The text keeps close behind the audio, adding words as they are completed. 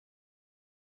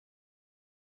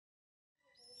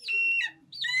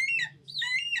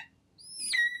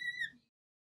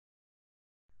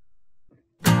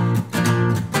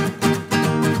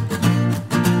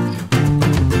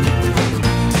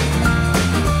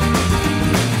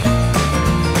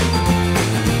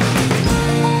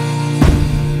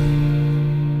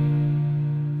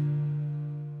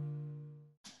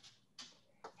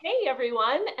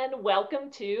welcome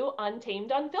to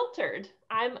Untamed Unfiltered.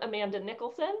 I'm Amanda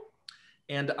Nicholson.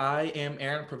 And I am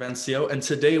Aaron Provencio, and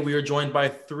today we are joined by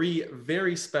three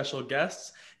very special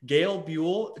guests, Gail,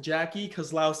 Buhl, Jackie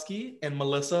Kozlowski, and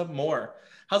Melissa Moore.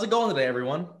 How's it going today,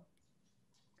 everyone?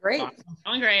 Great. Awesome.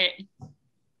 Going great.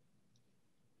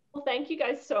 Well, thank you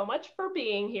guys so much for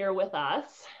being here with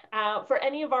us. For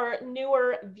any of our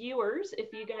newer viewers,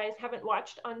 if you guys haven't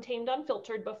watched Untamed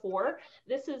Unfiltered before,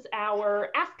 this is our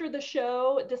after the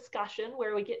show discussion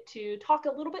where we get to talk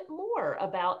a little bit more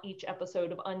about each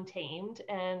episode of Untamed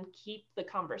and keep the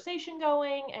conversation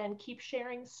going and keep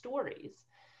sharing stories.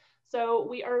 So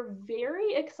we are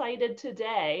very excited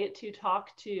today to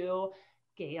talk to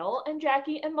Gail and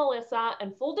Jackie and Melissa,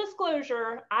 and full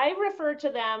disclosure, I refer to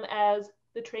them as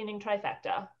the Training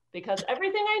Trifecta, because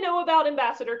everything I know about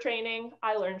ambassador training,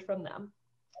 I learned from them.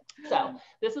 So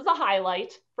this is a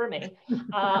highlight for me.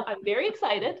 I'm very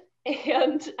excited.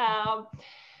 And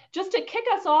just to kick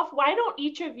us off, why don't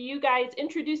each of you guys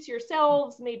introduce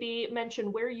yourselves, maybe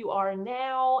mention where you are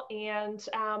now and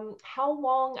how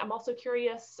long, I'm also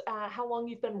curious, how long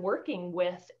you've been working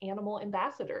with animal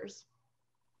ambassadors.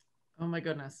 Oh my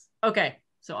goodness. Okay,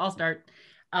 so I'll start.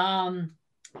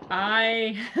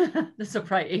 This will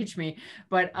probably age me,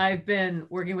 but I've been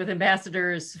working with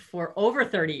ambassadors for over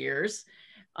 30 years.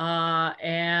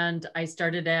 And I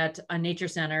started at a nature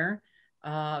center,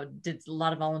 did a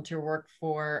lot of volunteer work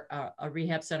for a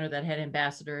rehab center that had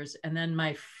ambassadors. And then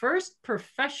my first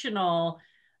professional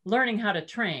learning how to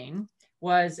train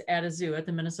was at a zoo, at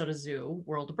the Minnesota Zoo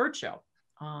World of Bird Show.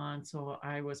 So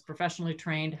I was professionally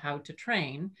trained how to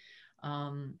train.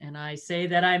 And I say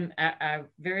that I'm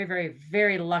very, very,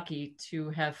 very lucky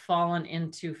to have fallen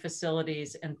into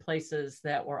facilities and places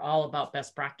that were all about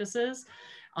best practices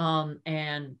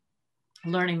and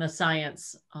learning the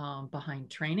science behind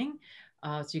training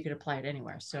so you could apply it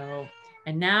anywhere. So,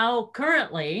 and now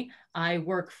currently I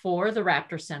work for the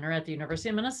Raptor Center at the University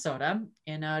of Minnesota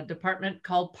in a department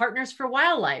called Partners for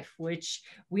Wildlife, which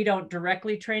we don't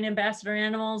directly train ambassador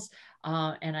animals.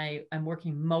 And I'm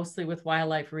working mostly with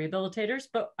wildlife rehabilitators,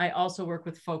 but I also work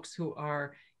with folks who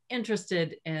are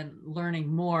interested in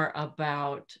learning more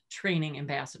about training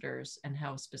ambassadors and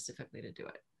how specifically to do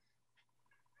it.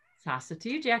 Toss it to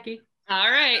you, Jackie.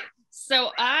 All right. So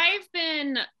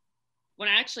when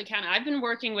I actually count, I've been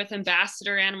working with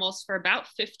ambassador animals for about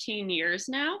 15 years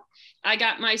now. I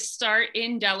got my start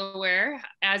in Delaware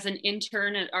as an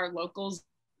intern at our local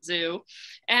zoo.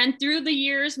 And through the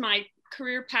years, my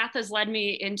career path has led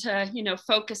me into,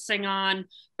 focusing on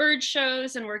bird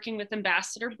shows and working with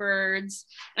ambassador birds.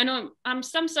 And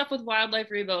some stuff with wildlife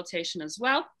rehabilitation as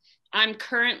well. I'm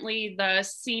currently the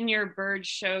senior bird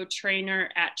show trainer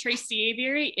at Tracy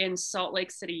Aviary in Salt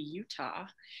Lake City, Utah.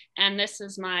 And this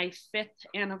is my 5th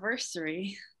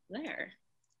anniversary there.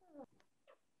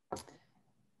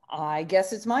 I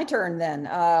guess it's my turn then.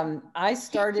 I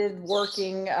started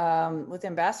working with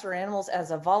ambassador animals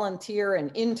as a volunteer and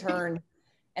intern,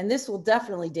 and this will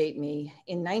definitely date me,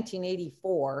 in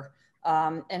 1984,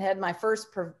 and had my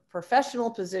first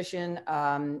professional position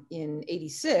in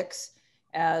 86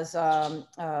 as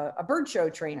a bird show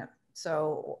trainer.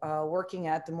 So working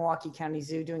at the Milwaukee County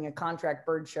Zoo doing a contract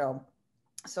bird show.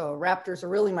 So raptors are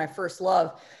really my first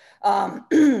love.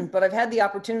 But I've had the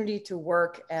opportunity to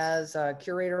work as a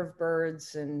curator of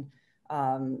birds and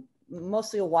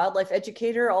mostly a wildlife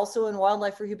educator, also in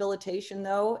wildlife rehabilitation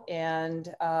though.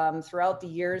 And throughout the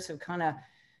years have kind of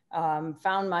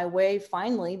found my way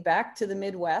finally back to the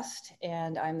Midwest.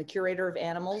 And I'm the curator of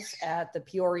animals at the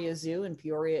Peoria Zoo in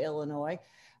Peoria, Illinois,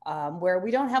 where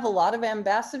we don't have a lot of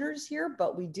ambassadors here,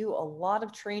 but we do a lot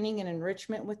of training and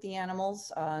enrichment with the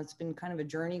animals. It's been kind of a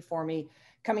journey for me,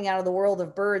 coming out of the world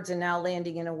of birds and now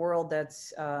landing in a world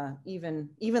that's even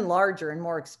larger and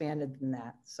more expanded than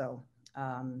that. So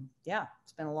yeah,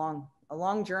 it's been a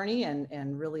long journey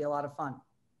and really a lot of fun.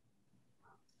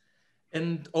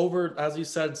 And over, as you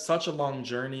said, such a long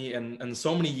journey and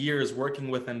so many years working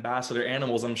with ambassador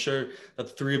animals, I'm sure that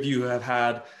the three of you have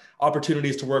had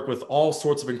opportunities to work with all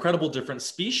sorts of incredible different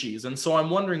species. And so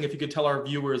I'm wondering if you could tell our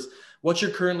viewers what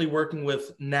you're currently working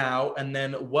with now, and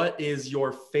then what is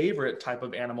your favorite type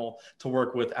of animal to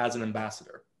work with as an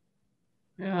ambassador?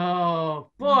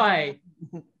 Oh boy.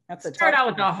 Start out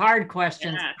with the hard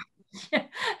questions. Yeah.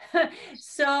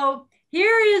 So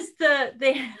here is the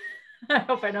I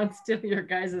hope I don't steal your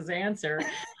guys' answer.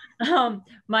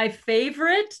 My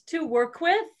favorite to work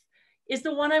with is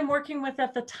the one I'm working with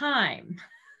at the time.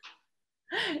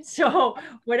 So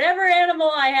whatever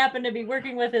animal I happen to be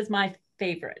working with is my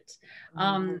favorite.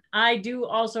 I do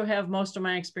also have most of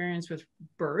my experience with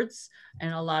birds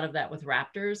and a lot of that with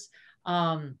raptors.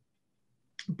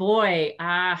 Boy,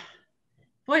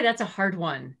 that's a hard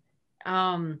one.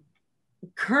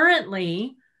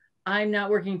 Currently, I'm not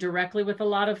working directly with a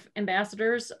lot of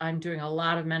ambassadors. I'm doing a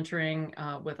lot of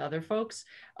mentoring with other folks,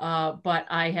 but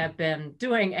I have been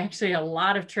doing actually a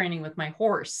lot of training with my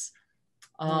horse.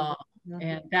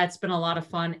 And that's been a lot of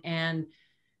fun. And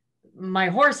my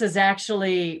horse has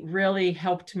actually really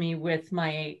helped me with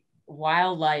my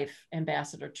wildlife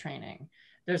ambassador training.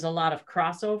 There's a lot of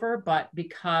crossover, but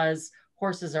because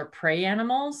horses are prey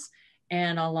animals,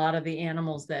 and a lot of the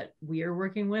animals that we are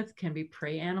working with can be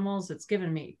prey animals, it's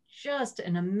given me just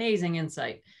an amazing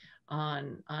insight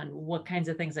on what kinds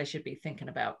of things I should be thinking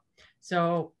about.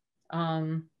 So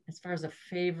as far as a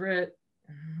favorite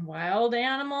wild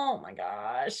animal, oh my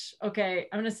gosh. Okay,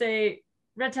 I'm gonna say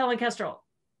red tail and kestrel.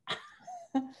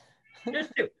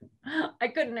 Just two. I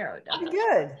couldn't narrow it down.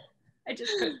 Good. I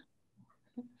just couldn't.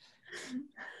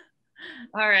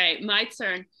 All right, my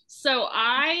turn. So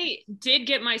I did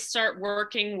get my start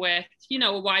working with,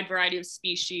 a wide variety of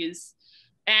species.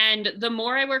 And the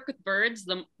more I work with birds,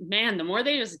 the more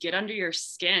they just get under your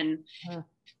skin.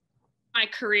 My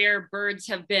career, birds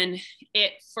have been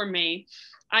it for me.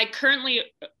 I currently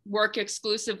work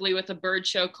exclusively with a bird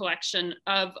show collection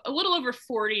of a little over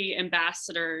 40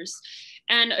 ambassadors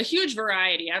and a huge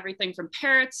variety, everything from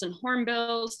parrots and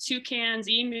hornbills, toucans,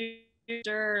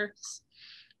 emus,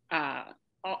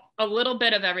 a little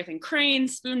bit of everything,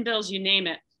 cranes, spoonbills, you name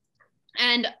it.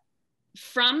 And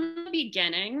from the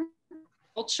beginning,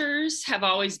 vultures have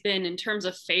always been, in terms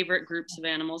of favorite groups of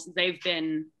animals, they've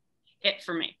been it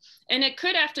for me. And it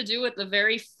could have to do with the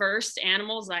very first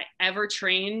animals I ever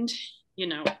trained,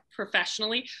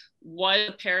 professionally, was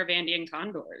a pair of Andean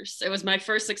condors. It was my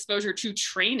first exposure to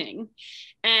training.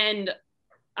 And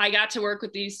I got to work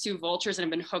with these two vultures and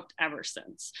have been hooked ever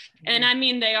since. And I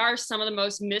mean, they are some of the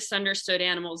most misunderstood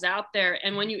animals out there.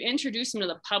 And when you introduce them to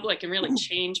the public and really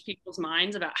change people's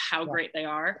minds about how great they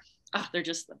are, they're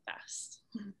just the best.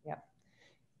 Yeah.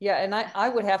 Yeah, and I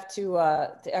would have to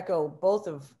echo both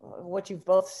of what you've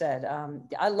both said.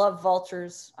 I love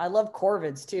vultures. I love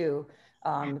corvids too,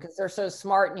 because they're so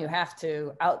smart and you have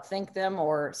to outthink them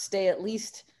or stay at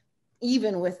least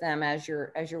even with them as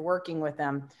you're working with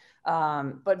them.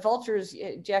 But vultures,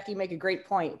 Jackie, make a great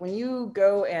point. When you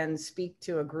go and speak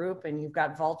to a group and you've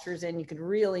got vultures in, you could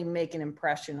really make an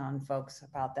impression on folks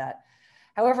about that.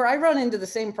 However, I run into the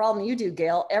same problem you do,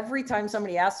 Gail. Every time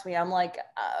somebody asks me, I'm like,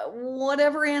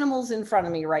 whatever animal's in front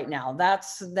of me right now,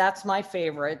 that's my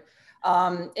favorite.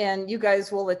 And you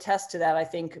guys will attest to that, I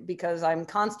think, because I'm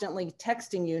constantly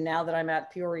texting you now that I'm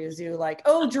at Peoria Zoo, like,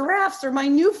 oh, giraffes are my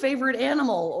new favorite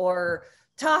animal, or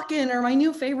takin are my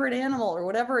new favorite animal, or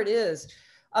whatever it is.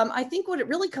 I think what it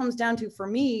really comes down to for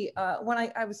me, when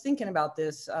I was thinking about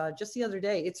this just the other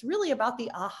day, it's really about the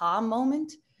aha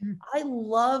moment. I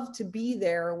love to be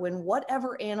there when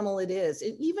whatever animal it is,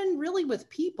 and even really with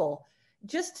people,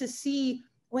 just to see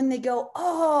when they go,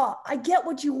 oh, I get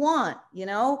what you want,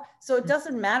 So it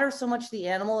doesn't matter so much the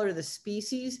animal or the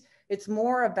species. It's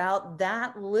more about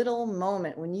that little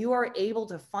moment when you are able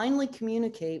to finally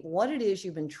communicate what it is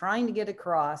you've been trying to get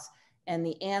across, and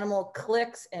the animal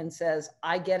clicks and says,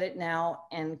 I get it now,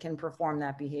 and can perform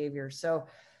that behavior. So,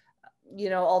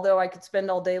 although I could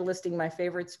spend all day listing my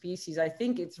favorite species, I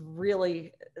think it's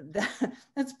really,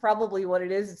 that's probably what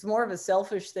it is. It's more of a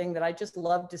selfish thing that I just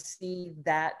love to see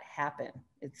that happen.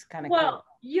 It's kind of cool.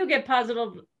 You get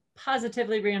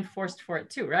positively reinforced for it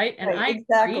too, right? And right,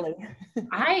 exactly.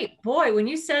 Boy, when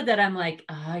you said that, I'm like,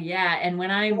 yeah. And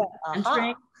when I'm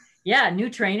entering, new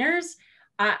trainers,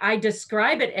 I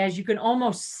describe it as you can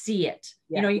almost see it.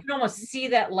 Yeah. You can almost see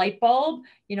that light bulb,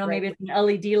 right. Maybe it's an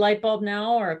LED light bulb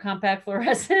now or a compact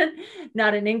fluorescent,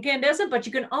 not an incandescent, but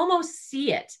you can almost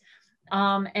see it.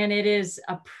 And it is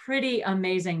a pretty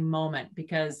amazing moment,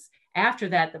 because after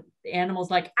that, the animal's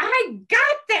like, I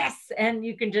got this. And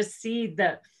you can just see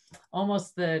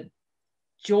almost the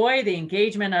joy, the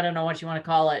engagement, I don't know what you want to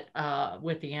call it,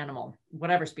 with the animal,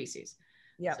 whatever species.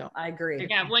 Yeah, so, I agree.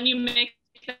 Yeah, when you make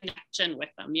the connection with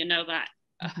them, that.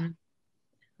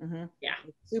 Yeah,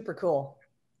 super cool.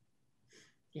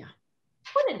 Yeah.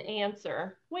 What an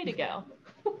answer. Way to go.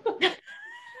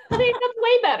 I think that's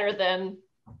way better than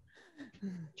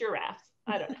giraffes.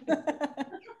 I don't know.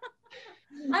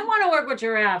 I want to work with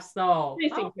giraffes though. They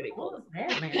seem pretty cool.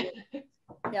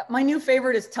 Yeah, my new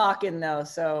favorite is takin though.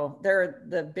 So they're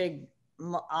the big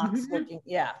ox looking.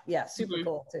 Yeah, super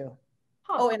cool too.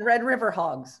 Oh, and Red River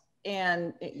hogs.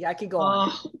 And I could go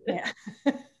on. Yeah.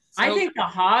 I think the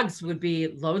hogs would be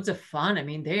loads of fun. I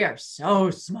mean, they are so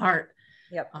smart.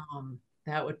 Yep.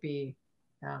 That would be,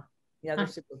 yeah, they're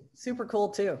super cool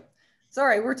too.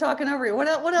 Sorry, we're talking over you. What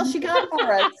else you got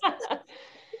for us?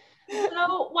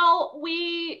 So, well,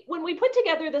 when we put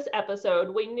together this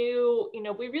episode, we knew,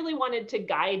 we really wanted to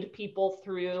guide people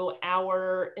through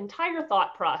our entire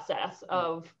thought process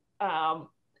of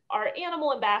our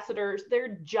animal ambassadors,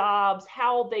 their jobs,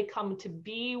 how they come to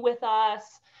be with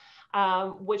us,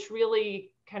 which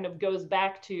really kind of goes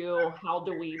back to how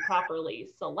do we properly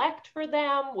select for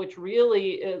them, which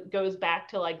really goes back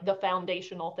to like the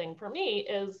foundational thing for me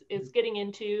is getting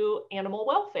into animal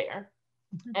welfare.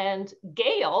 And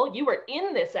Gail, you were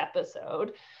in this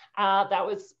episode. That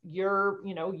was your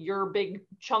big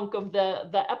chunk of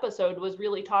the episode was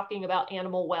really talking about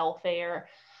animal welfare.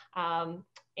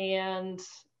 And,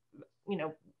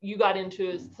 you got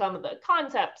into some of the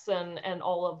concepts and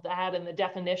all of that and the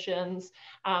definitions.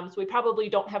 So we probably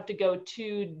don't have to go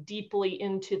too deeply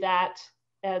into that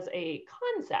as a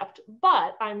concept,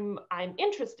 but I'm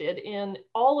interested in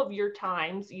all of your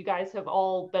times. You guys have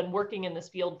all been working in this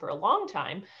field for a long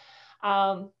time.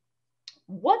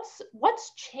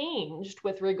 What's changed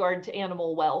with regard to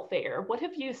animal welfare? What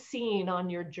have you seen on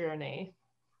your journey?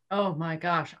 Oh my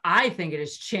gosh, I think it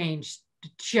has changed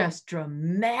just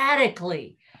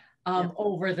dramatically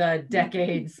over the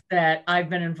decades that I've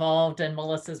been involved and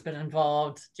Melissa's been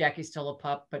involved. Jackie's still a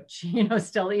pup, but she,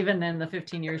 still even in the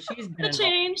 15 years she's been involved.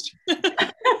 Changed.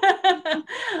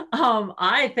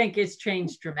 I think it's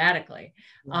changed dramatically.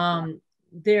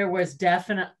 There's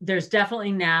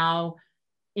definitely now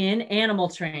in animal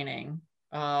training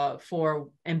for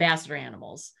ambassador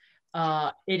animals,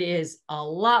 it is a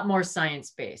lot more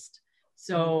science-based.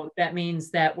 So that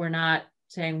means that we're not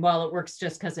saying, well, it works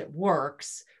just because it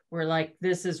works. We're like,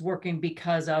 this is working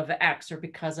because of X or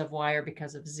because of Y or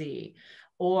because of Z.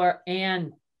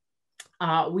 And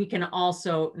we can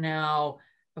also now,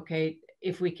 okay,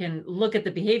 if we can look at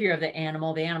the behavior of the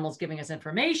animal's giving us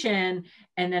information,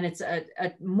 and then it's a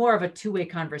more of a two-way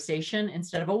conversation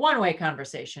instead of a one-way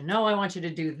conversation. No, I want you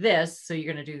to do this, so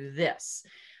you're going to do this.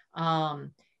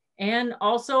 And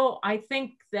also, I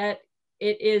think that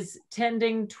it is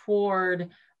tending toward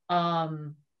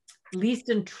least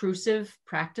intrusive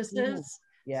practices.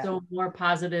 Yeah. So more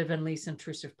positive and least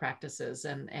intrusive practices,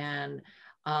 and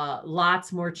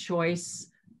lots more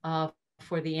choice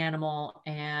for the animal.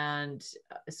 And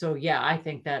so, yeah, I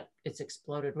think that it's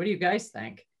exploded. What do you guys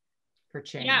think for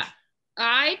change? Yeah,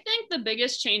 I think the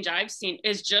biggest change I've seen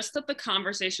is just that the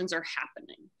conversations are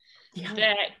happening. Yeah.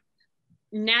 That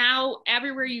now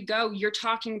everywhere you go, you're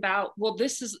talking about, well,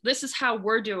 this is how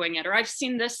we're doing it, or I've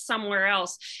seen this somewhere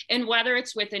else. And whether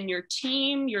it's within your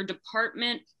team, your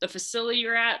department, the facility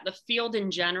you're at, the field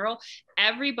in general,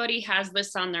 everybody has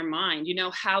this on their mind.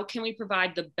 How can we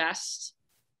provide the best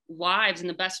lives and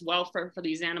the best welfare for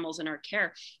these animals in our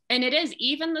care? And it is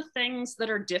even the things that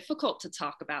are difficult to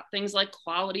talk about, things like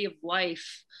quality of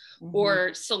life,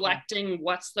 or selecting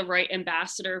what's the right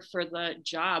ambassador for the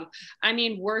job. I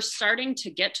mean, we're starting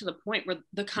to get to the point where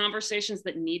the conversations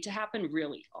that need to happen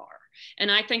really are.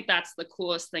 And I think that's the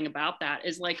coolest thing about that,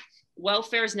 is like,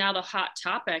 welfare is now the hot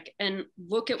topic, and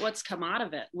look at what's come out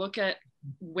of it. Look at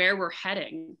where we're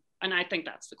heading. And I think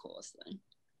that's the coolest thing.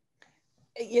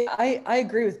 Yeah, I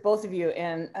agree with both of you.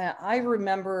 And I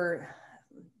remember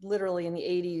literally in the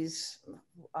 80s,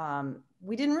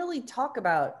 we didn't really talk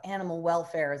about animal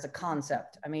welfare as a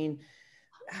concept. I mean,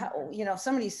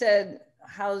 somebody said,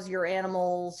 how's your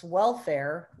animal's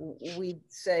welfare? We'd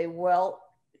say, well,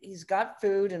 he's got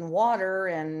food and water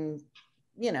and,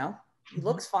 he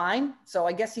looks fine. So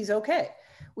I guess he's okay.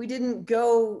 We didn't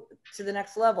go to the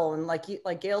next level. And like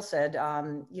Gail said,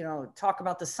 talk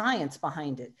about the science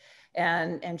behind it.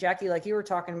 And Jackie, like you were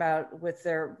talking about with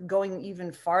their going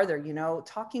even farther,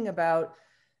 talking about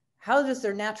how does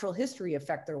their natural history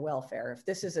affect their welfare? If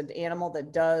this is an animal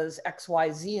that does X,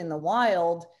 Y, Z in the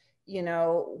wild,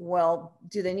 well,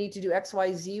 do they need to do X,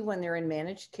 Y, Z when they're in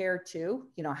managed care too?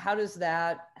 How does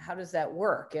that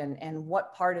work? And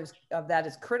what part of that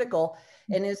is critical?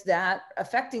 And is that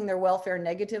affecting their welfare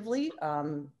negatively?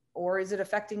 Or is it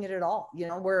affecting it at all?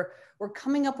 We're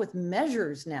coming up with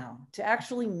measures now to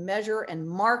actually measure and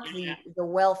mark the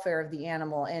welfare of the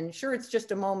animal. And sure, it's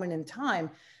just a moment in time,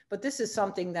 but this is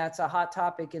something that's a hot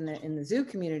topic in the zoo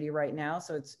community right now.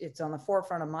 So it's on the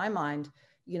forefront of my mind.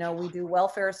 We do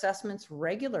welfare assessments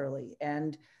regularly,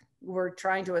 and we're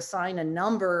trying to assign a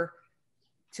number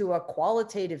to a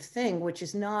qualitative thing, which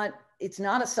is it's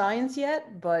not a science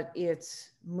yet, but it's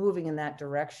moving in that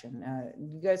direction.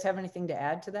 You guys have anything to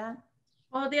add to that?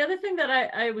 Well, the other thing that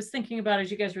I was thinking about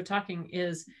as you guys were talking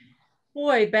is,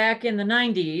 boy, back in the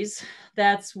 90s,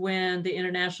 that's when the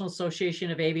International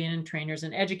Association of Avian Trainers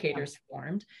and Educators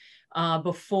formed.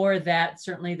 Before that,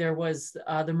 certainly there was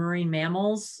the marine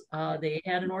mammals. They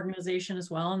had an organization as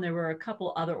well, and there were a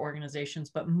couple other organizations,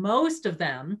 but most of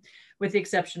them, with the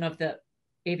exception of the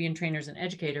avian trainers and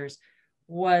educators,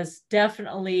 was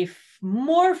definitely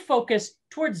more focused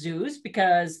towards zoos,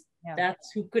 because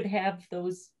that's who could have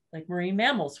those, like marine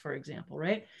mammals, for example,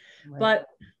 right? But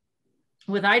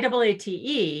with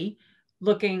IAATE,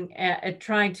 looking at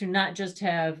trying to not just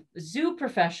have zoo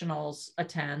professionals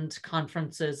attend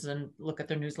conferences and look at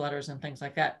their newsletters and things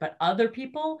like that, but other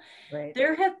people,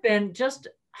 there have been just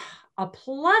a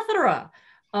plethora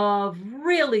of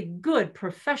really good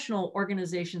professional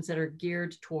organizations that are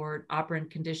geared toward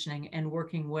operant conditioning and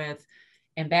working with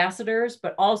ambassadors,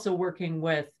 but also working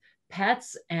with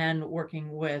pets and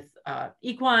working with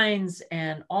equines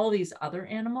and all these other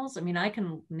animals. I mean, I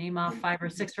can name off 5 or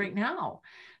 6 right now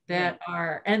that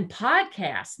are, and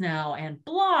podcasts now and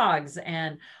blogs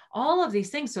and all of these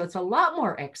things. So it's a lot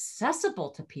more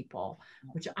accessible to people,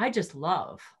 which I just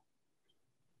love.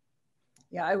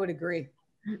 Yeah, I would agree.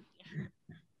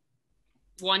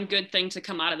 One good thing to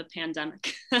come out of the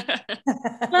pandemic. Well,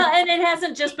 and it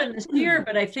hasn't just been this year,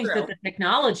 but I think that the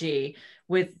technology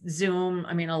with Zoom,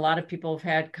 I mean, a lot of people have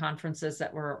had conferences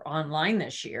that were online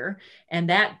this year, and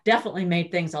that definitely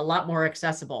made things a lot more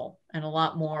accessible and a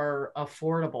lot more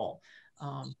affordable,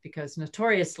 because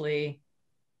notoriously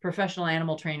professional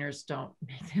animal trainers don't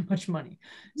make that much money.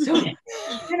 So,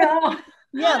 you know,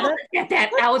 let's get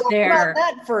that out there. About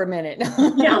that for a minute.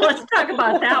 Yeah, let's talk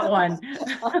about that one.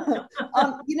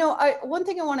 You know, one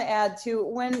thing I want to add too,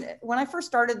 when I first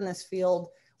started in this field,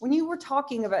 when you were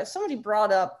talking about, somebody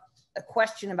brought up a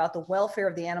question about the welfare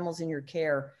of the animals in your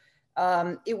care.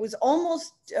 It was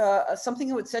almost something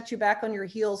that would set you back on your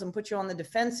heels and put you on the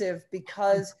defensive,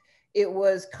 because it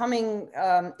was coming,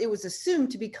 it was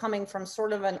assumed to be coming from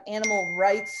sort of an animal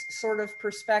rights sort of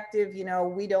perspective. You know,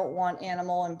 we don't want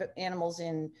animals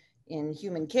in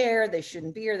human care. They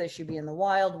shouldn't be here. They should be in the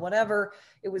wild, whatever.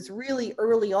 It was really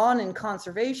early on in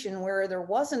conservation where there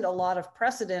wasn't a lot of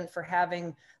precedent for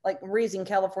having, like, raising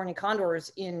California condors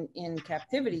in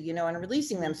captivity, you know, and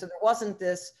releasing them. So there wasn't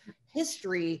this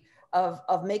history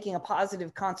of making a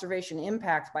positive conservation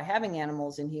impact by having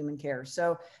animals in human care.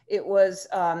 So it was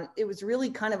really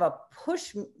kind of a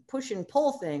push and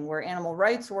pull thing, where animal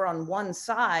rights were on one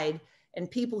side and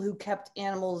people who kept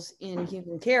animals in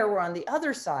human care were on the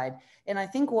other side. And I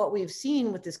think what we've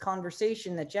seen with this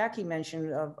conversation that Jackie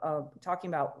mentioned of talking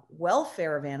about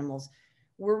welfare of animals,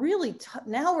 we're really,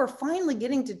 now we're finally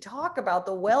getting to talk about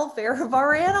the welfare of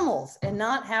our animals and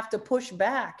not have to push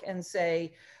back and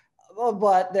say, oh,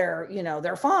 but they're, you know,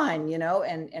 they're fine, you know,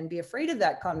 and be afraid of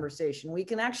that conversation. We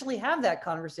can actually have that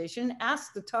conversation,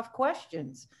 ask the tough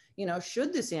questions, you know,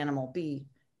 should this animal be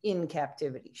in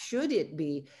captivity? Should it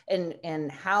be?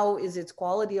 And how is its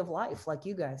quality of life, like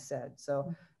you guys said?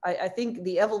 So I think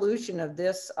the evolution of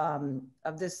this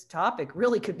topic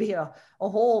really could be a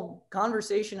whole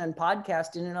conversation and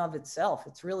podcast in and of itself.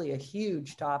 It's really a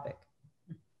huge topic.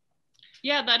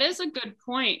 Yeah, that is a good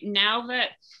point. Now that,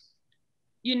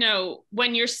 you know,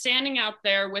 when you're standing out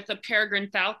there with a peregrine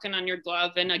falcon on your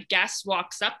glove and a guest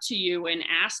walks up to you and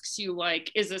asks you,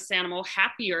 like, is this animal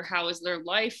happy, or how is their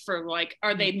life, or like,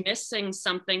 are they missing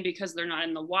something because they're not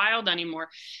in the wild anymore?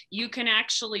 You can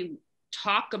actually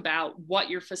talk about what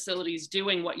your facility is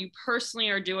doing, what you personally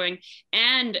are doing,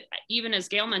 and even, as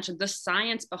Gail mentioned, the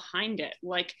science behind it,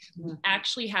 like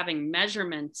actually having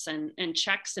measurements and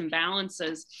checks and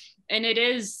balances. And it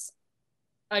is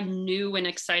a new and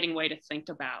exciting way to think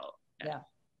about it. Yeah.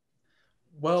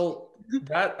 Well,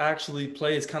 that actually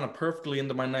plays kind of perfectly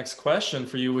into my next question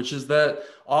for you, which is that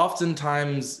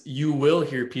oftentimes you will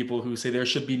hear people who say there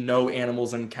should be no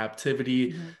animals in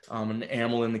captivity, an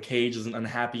animal in the cage is an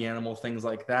unhappy animal, things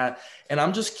like that. And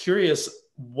I'm just curious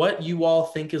what you all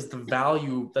think is the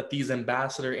value that these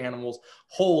ambassador animals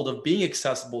hold of being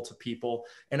accessible to people,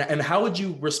 and how would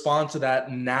you respond to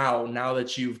that now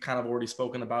that you've kind of already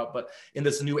spoken about, but in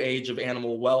this new age of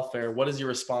animal welfare, what is your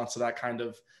response to that kind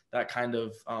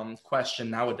of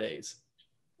question nowadays?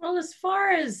 Well, as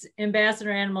far as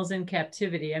ambassador animals in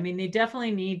captivity, I mean, they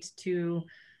definitely need to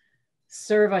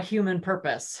serve a human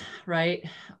purpose, right?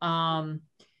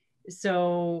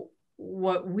 So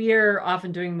what we're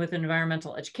often doing with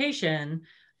environmental education,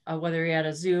 whether you're at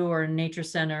a zoo or a nature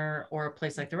center or a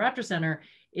place like the Raptor Center,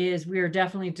 is we are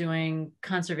definitely doing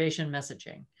conservation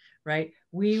messaging, right?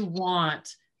 We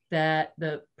want that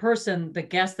the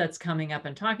guest that's coming up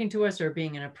and talking to us or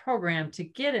being in a program to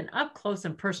get an up close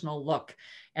and personal look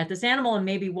at this animal and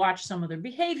maybe watch some of their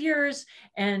behaviors,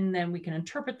 and then we can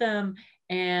interpret them.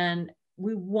 And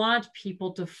we want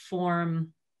people to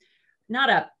form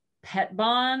not a pet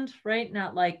bond, right?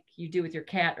 Not like you do with your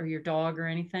cat or your dog or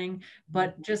anything,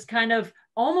 but just kind of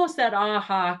almost that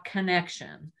aha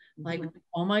connection. Like,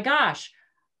 oh my gosh,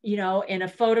 you know, in a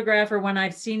photograph or when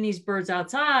I've seen these birds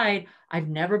outside, I've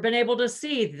never been able to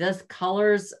see the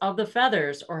colors of the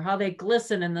feathers or how they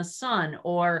glisten in the sun,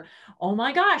 or, oh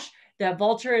my gosh, that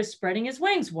vulture is spreading his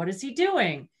wings. What is he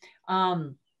doing?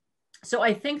 So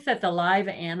I think that the live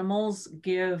animals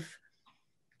give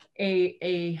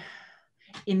a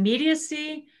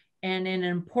immediacy and an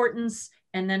importance,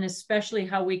 and then especially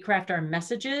how we craft our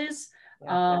messages.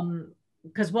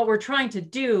 Because what we're trying to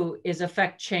do is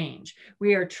affect change.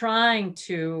 We are trying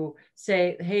to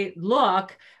say, hey,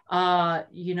 look,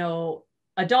 you know,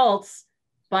 adults,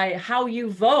 by how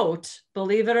you vote,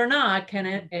 believe it or not,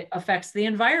 it affects the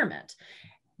environment.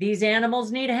 These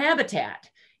animals need habitat.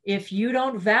 If you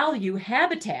don't value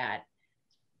habitat,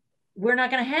 we're not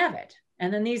going to have it.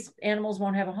 And then these animals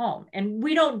won't have a home. And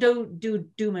we don't do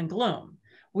doom and gloom.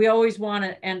 We always want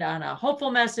to end on a hopeful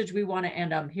message. We want to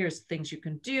end on, here's things you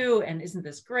can do. And isn't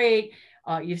this great?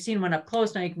 You've seen one up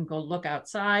close. Now you can go look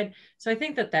outside. So I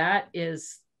think that that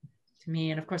is, to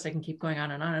me, and of course I can keep going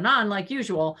on and on and on like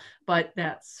usual, but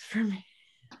that's for me.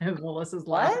 Melissa's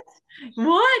laughing.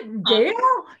 What? Gail?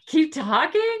 Keep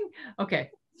talking? Okay.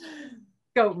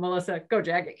 Go, Melissa. Go,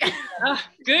 Jackie.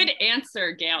 Good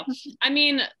answer, Gail. I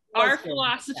mean, our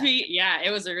philosophy, yeah,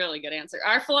 it was a really good answer.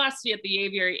 Our philosophy at the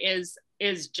aviary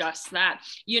is just that.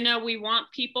 You know, we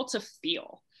want people to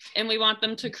feel, and we want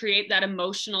them to create that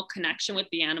emotional connection with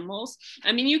the animals.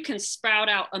 I mean, you can sprout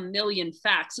out a million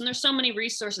facts, and there's so many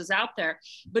resources out there,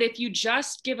 but if you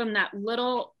just give them that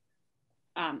little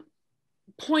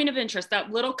point of interest, that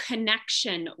little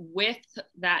connection with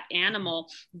that animal,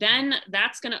 then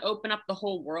that's going to open up the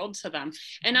whole world to them.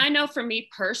 And I know for me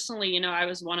personally, you know, I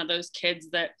was one of those kids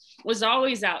that was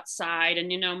always outside,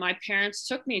 and, you know, my parents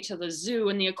took me to the zoo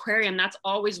and the aquarium. That's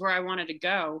always where I wanted to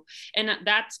go. And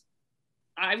that's,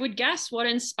 I would guess, what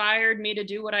inspired me to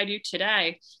do what I do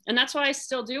today. And that's why I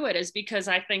still do it, is because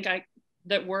I think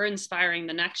that we're inspiring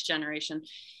the next generation.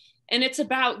 And it's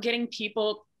about getting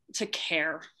people to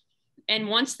care. And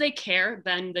once they care,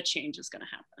 then the change is going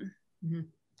to happen. Mm-hmm.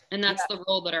 And that's the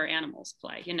role that our animals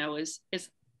play, you know, is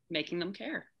making them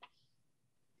care.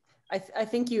 I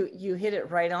think you hit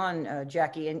it right on,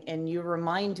 Jackie, and you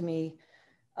remind me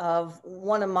of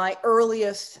one of my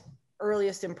earliest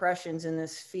impressions in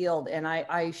this field. And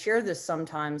I share this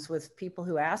sometimes with people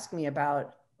who ask me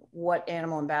about what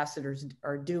animal ambassadors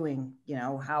are doing, you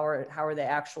know, how are they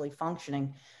actually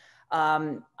functioning?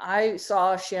 I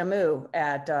saw Shamu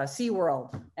at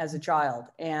SeaWorld as a child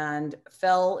and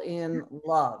fell in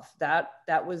love.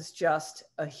 That was just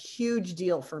a huge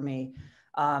deal for me,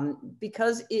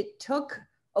 because it took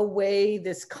away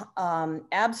this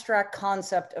abstract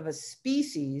concept of a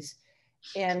species,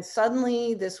 and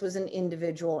suddenly this was an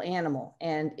individual animal,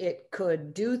 and it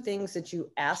could do things that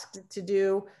you asked it to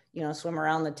do, you know, swim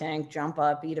around the tank, jump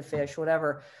up, eat a fish,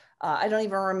 whatever. I don't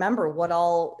even remember what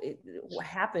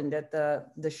happened at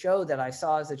the show that I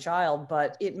saw as a child,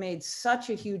 but it made such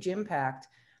a huge impact.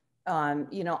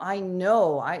 You know,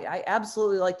 I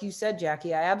absolutely, like you said,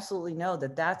 Jackie, I absolutely know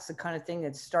that that's the kind of thing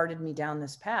that started me down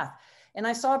this path. And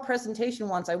I saw a presentation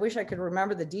once, I wish I could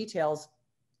remember the details,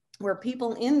 where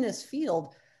people in this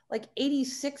field, like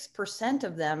 86%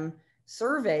 of them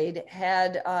surveyed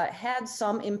had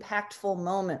some impactful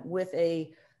moment with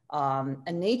a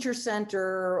nature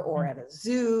center, or at a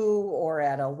zoo, or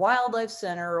at a wildlife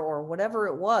center, or whatever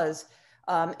it was.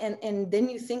 And then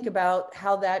you think about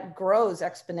how that grows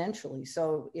exponentially.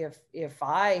 So if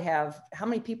I have, how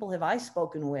many people have I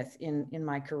spoken with in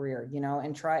my career, you know,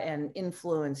 and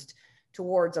influenced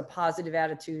towards a positive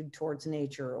attitude towards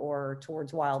nature or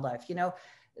towards wildlife, you know,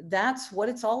 that's what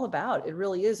it's all about. It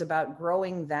really is about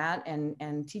growing that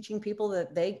and teaching people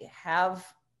that they have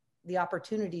the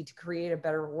opportunity to create a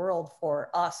better world for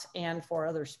us and for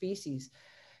other species.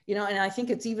 You know, and I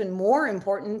think it's even more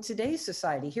important in today's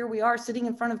society. Here we are sitting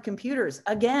in front of computers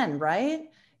again, right?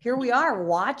 Here we are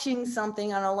watching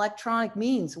something on electronic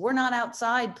means. We're not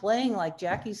outside playing, like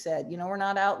Jackie said. You know, we're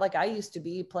not out like I used to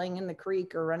be, playing in the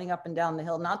creek or running up and down the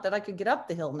hill. Not that I could get up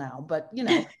the hill now, but, you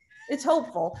know, it's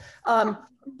hopeful.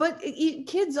 But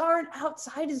kids aren't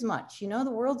outside as much. You know, the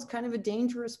world's kind of a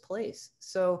dangerous place.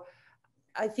 So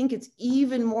I think it's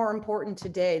even more important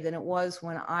today than it was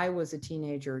when I was a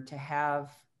teenager to have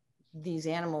these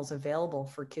animals available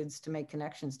for kids to make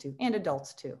connections to, and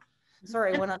adults too.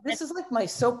 Sorry, this is like my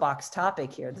soapbox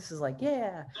topic here. This is like,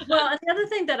 yeah. Well, and the other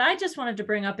thing that I just wanted to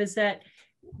bring up is that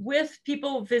with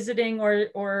people visiting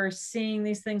or seeing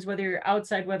these things, whether you're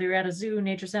outside, whether you're at a zoo,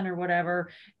 nature center, whatever,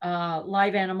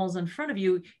 live animals in front of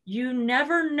you, you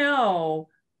never know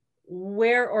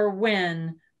where or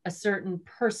when a certain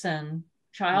person,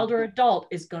 child or adult,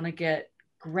 is going to get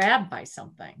grabbed by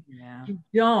something. Yeah. You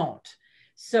don't.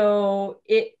 So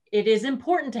it is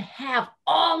important to have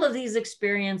all of these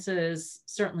experiences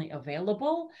certainly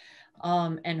available.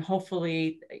 And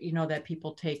hopefully, you know, that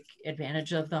people take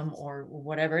advantage of them or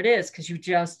whatever it is, because you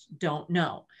just don't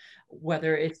know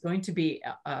whether it's going to be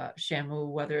a shamu,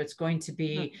 whether it's going to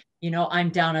be, you know, I'm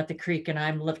down at the creek and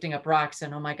I'm lifting up rocks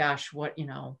and, oh my gosh, what, you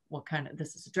know, what kind of,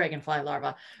 this is a dragonfly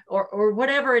larva or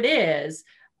whatever it is.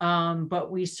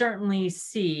 But we certainly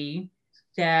see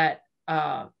that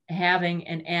having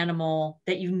an animal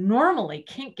that you normally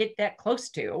can't get that close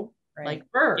to, right,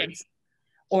 like birds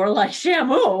or like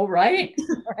shamu, right?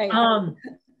 Right.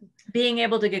 Being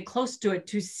able to get close to it,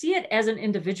 to see it as an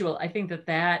individual, I think that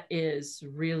that is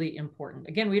really important.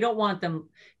 Again, we don't want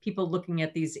people looking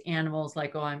at these animals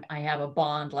like, oh, I have a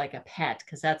bond like a pet,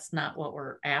 because that's not what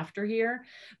we're after here.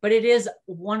 But it is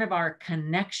one of our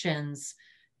connections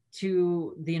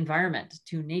to the environment,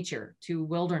 to nature, to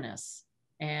wilderness.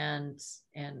 And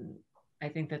I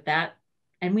think that,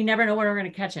 and we never know when we're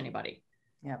going to catch anybody.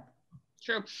 Yeah.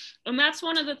 True. And that's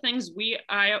one of the things we,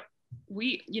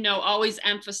 you know, always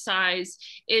emphasize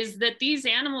is that these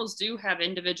animals do have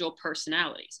individual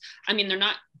personalities. I mean, they're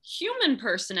not human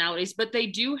personalities, but they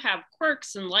do have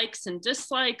quirks and likes and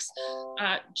dislikes,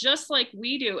 just like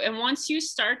we do. And once you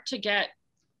start to get,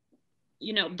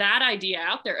 you know, that idea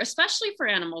out there, especially for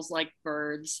animals like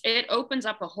birds, it opens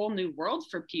up a whole new world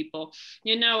for people.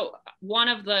 You know, one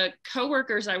of the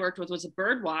coworkers I worked with was a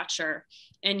bird watcher,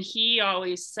 and he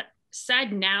always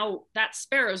said now that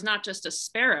sparrow's not just a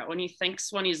sparrow. And he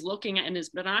thinks when he's looking at in his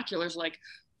binoculars, like,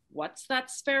 what's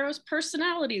that sparrow's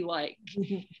personality like?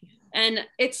 And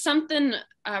it's something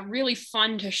really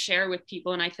fun to share with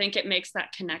people. And I think it makes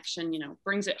that connection, you know,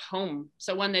 brings it home.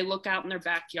 So when they look out in their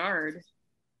backyard,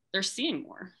 they're seeing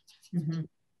more. Mm-hmm.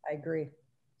 I agree.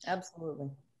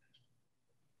 Absolutely.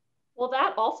 Well,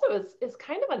 that also is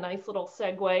kind of a nice little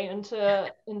segue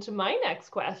into my next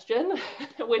question,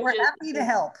 which We're happy to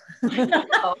help.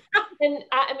 And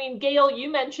I mean, Gail, you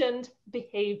mentioned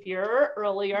behavior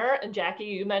earlier, and Jackie,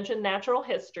 you mentioned natural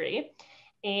history.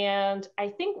 And I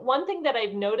think one thing that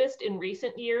I've noticed in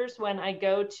recent years when I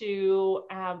go to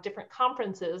different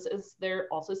conferences is there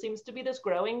also seems to be this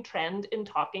growing trend in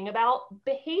talking about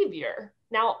behavior.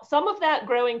 Now, some of that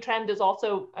growing trend is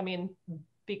also, I mean,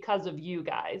 because of you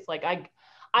guys. Like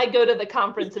I go to the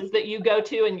conferences that you go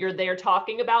to and you're there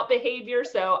talking about behavior.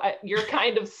 So you're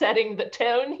kind of setting the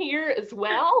tone here as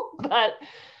well. But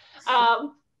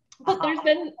there's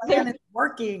it's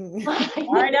working.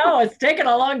 I know it's taken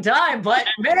a long time, but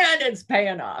man, it's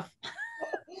paying off.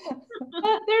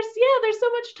 But there's so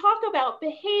much talk about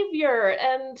behavior,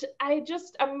 and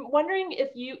I'm wondering if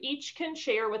you each can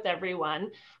share with everyone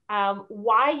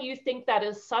why you think that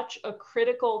is such a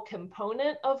critical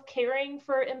component of caring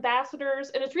for ambassadors.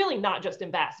 And it's really not just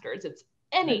ambassadors, it's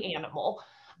any animal,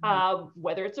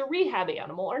 whether it's a rehab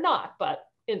animal or not. But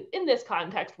in this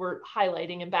context, we're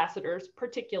highlighting ambassadors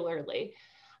particularly.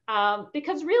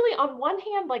 Because really, on one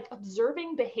hand, like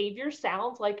observing behavior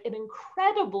sounds like an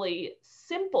incredibly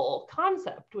simple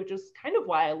concept, which is kind of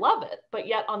why I love it. But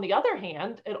yet, on the other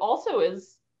hand, it also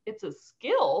it's a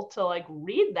skill to like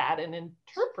read that and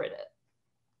interpret it.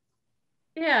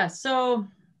 Yeah, so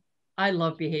I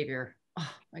love behavior.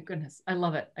 Oh my goodness, I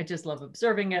love it. I just love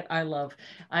observing it.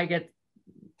 I get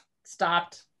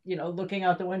stopped, you know, looking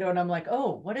out the window and I'm like,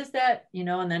 oh, what is that? You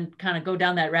know, and then kind of go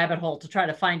down that rabbit hole to try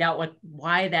to find out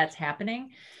why that's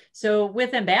happening. So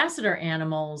with ambassador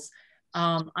animals,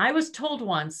 I was told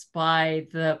once by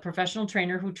the professional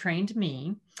trainer who trained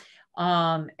me,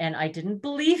 and I didn't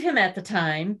believe him at the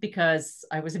time because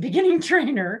I was a beginning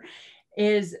trainer,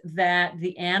 is that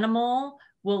the animal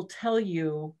will tell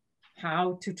you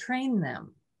how to train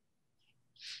them.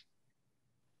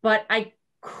 But I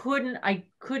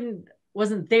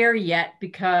wasn't there yet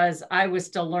because I was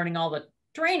still learning all the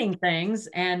training things,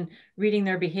 and reading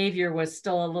their behavior was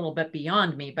still a little bit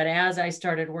beyond me. But as I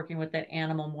started working with that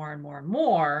animal more and more and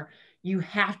more, you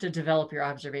have to develop your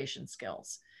observation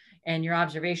skills. And your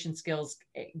observation skills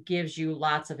gives you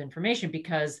lots of information,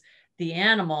 because the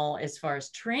animal, as far as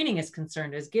training is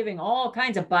concerned, is giving all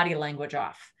kinds of body language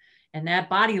off. And that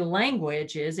body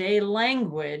language is a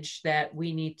language that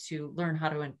we need to learn how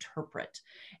to interpret.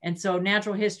 And so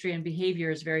natural history and behavior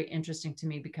is very interesting to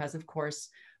me because, of course,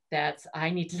 I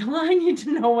need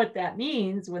to know what that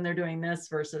means when they're doing this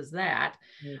versus that.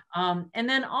 And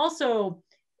then also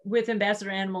with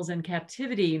ambassador animals in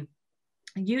captivity,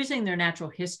 using their natural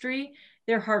history,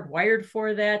 they're hardwired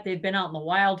for that. They've been out in the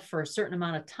wild for a certain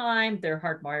amount of time. They're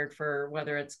hardwired for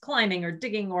whether it's climbing or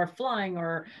digging or flying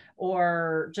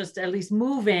or just at least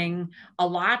moving a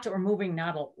lot or moving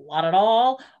not a lot at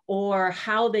all, or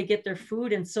how they get their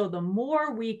food. And so the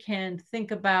more we can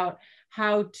think about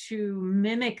how to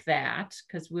mimic that,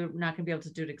 because we're not going to be able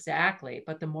to do it exactly,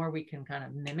 but the more we can kind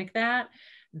of mimic that,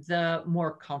 the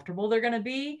more comfortable they're going to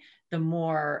be, the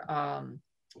more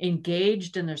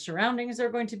engaged in their surroundings they're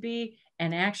going to be,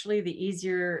 and actually the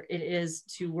easier it is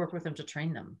to work with them to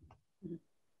train them.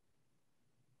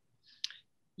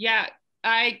 Yeah,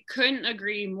 I couldn't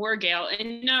agree more, Gail.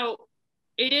 And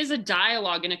it is a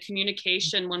dialogue and a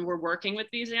communication when we're working with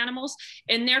these animals,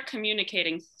 and they're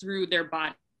communicating through their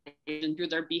body and through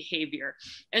their behavior.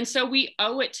 And so we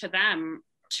owe it to them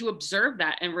to observe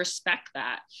that and respect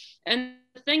that. And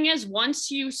the thing is, once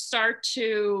you start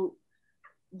to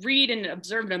read and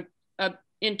observe and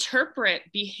interpret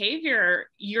behavior,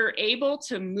 you're able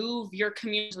to move your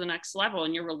community to the next level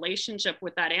and your relationship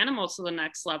with that animal to the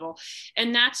next level.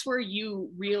 And that's where you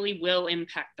really will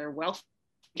impact their welfare,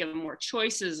 give them more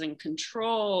choices and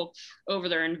control over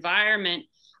their environment,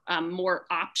 more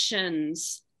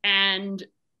options. And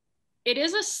it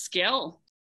is a skill.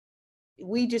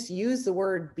 We just use the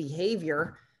word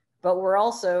behavior, but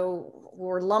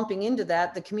we're lumping into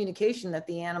that the communication that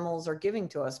the animals are giving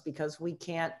to us, because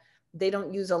they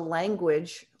don't use a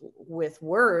language with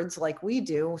words like we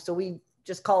do. So we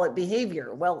just call it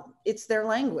behavior. Well, it's their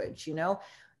language,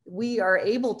 we are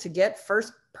able to get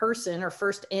first person or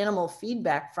first animal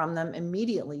feedback from them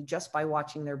immediately just by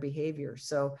watching their behavior.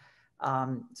 So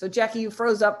Jackie, you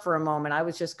froze up for a moment. I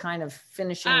was just kind of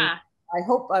finishing. I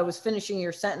hope I was finishing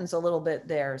your sentence a little bit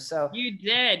there. So you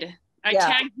did. I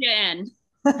tagged you in.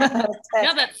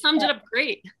 Yeah, that summed it up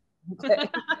great. Okay.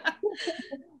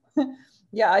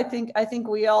 Yeah, I think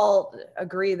we all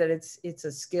agree that it's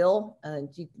a skill, and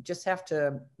you just have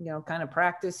to kind of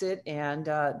practice it, and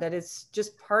that it's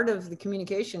just part of the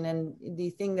communication and the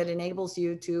thing that enables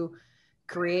you to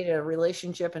create a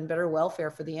relationship and better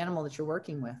welfare for the animal that you're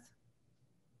working with.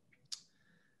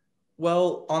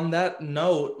 Well, on that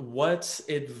note, what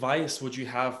advice would you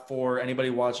have for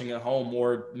anybody watching at home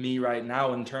or me right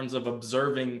now in terms of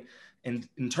observing and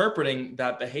interpreting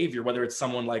that behavior, whether it's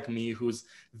someone like me who's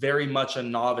very much a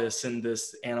novice in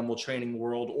this animal training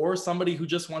world, or somebody who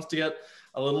just wants to get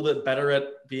a little bit better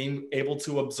at being able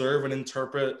to observe and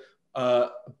interpret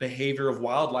behavior of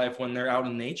wildlife when they're out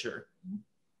in nature?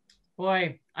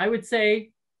 Boy, I would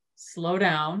say slow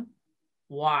down,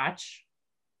 watch,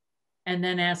 and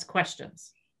then ask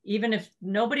questions. Even if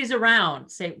nobody's around,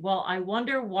 say, well, I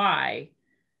wonder why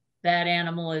that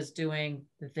animal is doing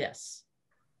this.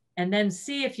 And then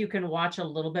see if you can watch a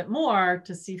little bit more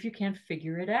to see if you can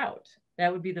figure it out.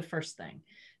 That would be the first thing.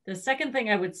 The second thing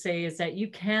I would say is that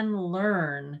you can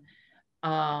learn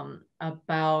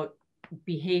about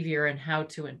behavior and how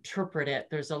to interpret it.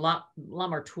 There's a lot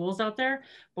more tools out there,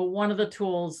 but one of the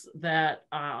tools that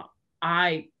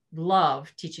I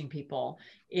love teaching people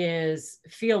is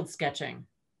field sketching.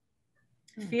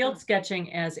 Field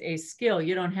sketching as a skill.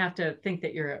 You don't have to think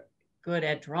that you're good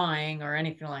at drawing or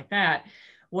anything like that.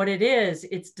 What it is,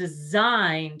 it's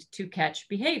designed to catch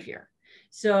behavior.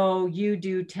 So you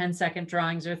do 10-second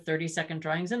drawings or 30-second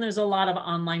drawings, and there's a lot of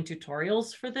online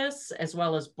tutorials for this, as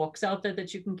well as books out there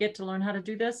that you can get to learn how to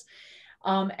do this.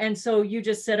 And so you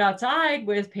just sit outside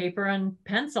with paper and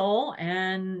pencil,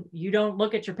 and you don't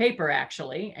look at your paper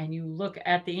actually, and you look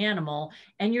at the animal,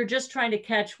 and you're just trying to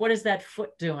catch, what is that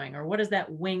foot doing? Or what is that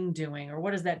wing doing? Or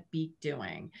what is that beak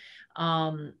doing?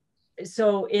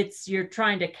 So you're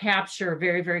trying to capture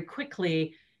very, very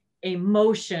quickly a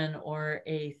motion or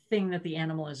a thing that the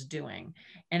animal is doing.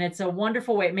 And it's a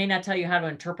wonderful way. It may not tell you how to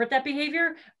interpret that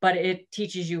behavior, but it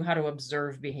teaches you how to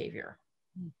observe behavior.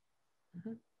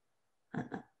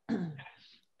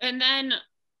 And then,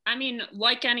 I mean,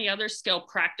 like any other skill,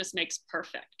 practice makes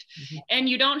perfect. And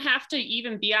you don't have to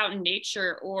even be out in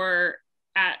nature or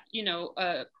at,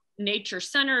 a nature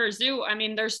center or zoo. I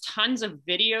mean, there's tons of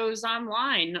videos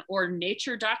online or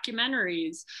nature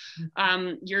documentaries.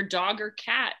 Your dog or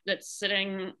cat that's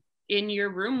sitting in your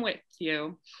room with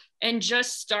you, and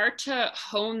just start to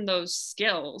hone those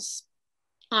skills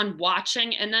on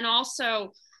watching, and then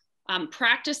also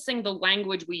practicing the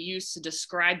language we use to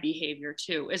describe behavior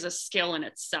too is a skill in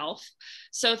itself.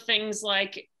 So things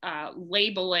like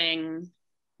labeling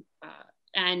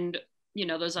and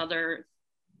those other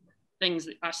things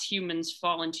that us humans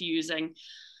fall into using.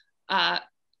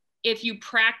 If you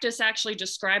practice actually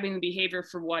describing the behavior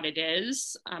for what it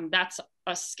is, that's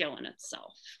a skill in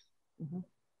itself.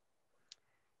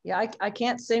 Yeah, I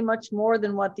can't say much more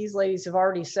than what these ladies have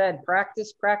already said.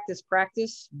 Practice, practice,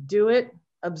 practice, do it,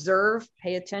 observe,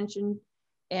 pay attention.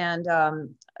 And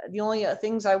the only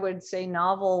things I would say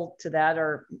novel to that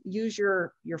are use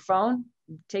your phone,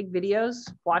 take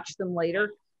videos, watch them later.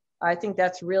 I think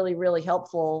that's really, really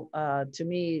helpful to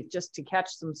me, just to catch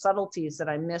some subtleties that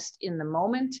I missed in the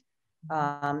moment.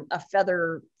 A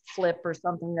feather flip or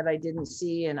something that I didn't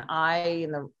see, an eye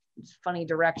in the funny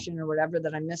direction or whatever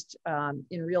that I missed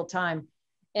in real time.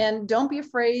 And don't be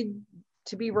afraid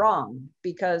to be wrong,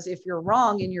 because if you're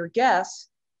wrong in your guess,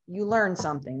 you learn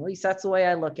something. At least that's the way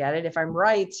I look at it. If I'm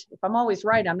right, if I'm always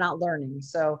right, I'm not learning.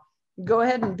 So go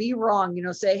ahead and be wrong, you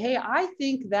know, say, hey, I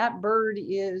think that bird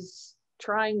is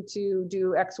trying to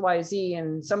do X, Y, Z.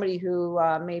 And somebody who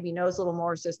maybe knows a little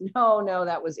more says, no,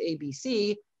 that was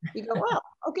ABC. You go, well,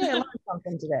 okay, I learned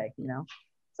something today, you know.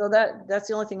 So that's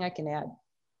the only thing I can add.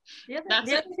 The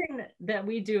other thing that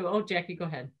we do, oh, Jackie, go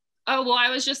ahead. Oh, well, I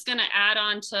was just going to add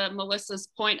on to Melissa's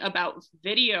point about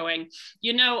videoing.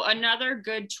 You know, another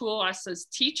good tool us as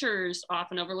teachers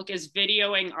often overlook is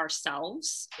videoing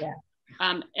ourselves. Yeah.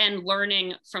 And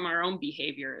learning from our own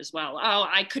behavior as well. Oh,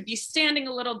 I could be standing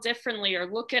a little differently, or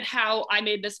look at how I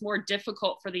made this more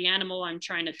difficult for the animal I'm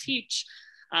trying to teach.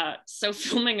 So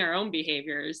filming our own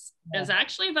behaviors is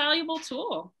actually a valuable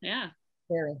tool. Yeah.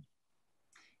 Very.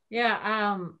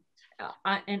 Yeah.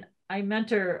 I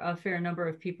mentor a fair number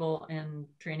of people in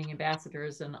training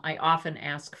ambassadors, and I often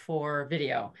ask for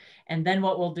video. And then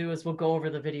what we'll do is we'll go over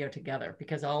the video together,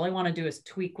 because all I want to do is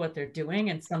tweak what they're doing.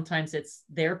 And sometimes it's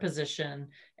their position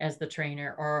as the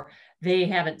trainer, or they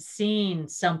haven't seen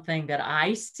something that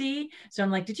I see. So I'm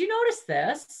like, did you notice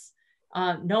this?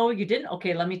 No, you didn't.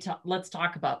 Okay, let's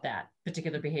talk about that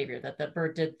particular behavior, that the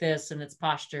bird did this and its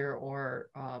posture, or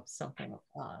something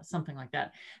like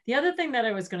that. The other thing that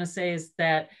I was going to say is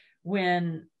that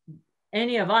when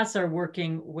any of us are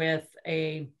working with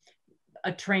a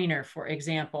trainer, for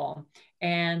example,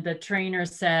 and the trainer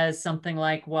says something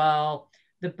like, well,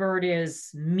 the bird is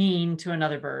mean to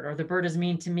another bird, or the bird is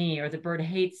mean to me, or the bird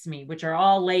hates me, which are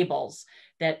all labels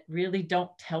that really don't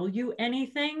tell you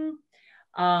anything.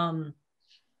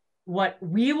 What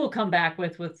we will come back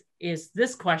with is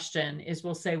this question is,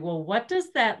 we'll say, well, what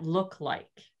does that look like?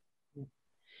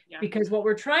 Yeah. Because what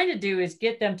we're trying to do is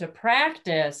get them to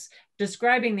practice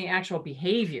describing the actual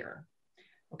behavior.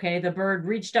 Okay, the bird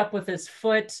reached up with his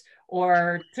foot,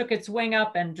 or took its wing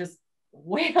up and just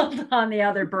wailed on the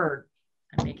other bird.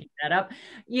 I'm making that up,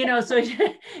 you know. So but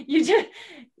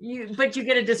you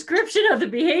get a description of the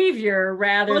behavior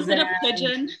rather than a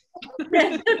pigeon. A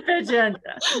pigeon.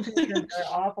 Pigeons are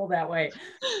awful that way.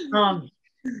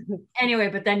 Anyway,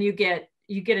 but then you get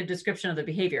a description of the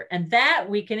behavior, and that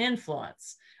we can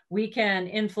influence. We can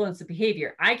influence the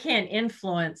behavior. I can't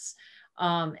influence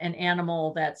an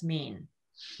animal that's mean.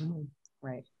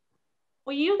 Right.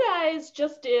 Well, you guys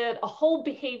just did a whole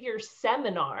behavior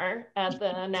seminar at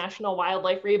the National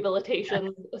Wildlife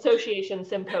Rehabilitation Association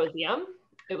Symposium.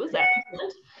 It was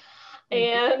excellent.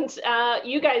 And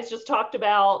you guys just talked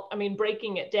about, I mean,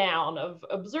 breaking it down of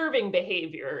observing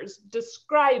behaviors,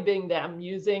 describing them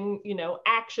using, you know,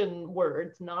 action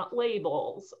words, not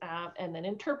labels, and then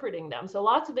interpreting them. So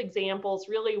lots of examples,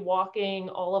 really walking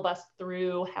all of us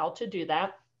through how to do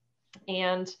that.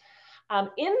 And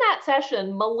in that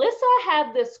session, Melissa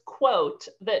had this quote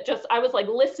that just, I was like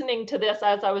listening to this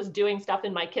as I was doing stuff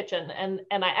in my kitchen, and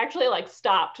I actually like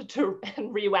stopped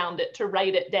and rewound it to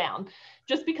write it down,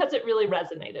 just because it really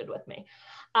resonated with me.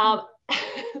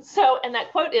 And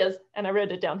that quote is, and I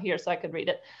wrote it down here so I could read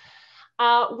it.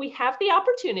 We have the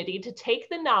opportunity to take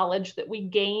the knowledge that we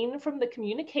gain from the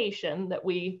communication that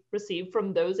we receive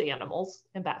from those animals,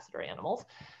 ambassador animals,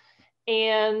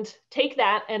 and take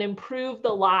that and improve the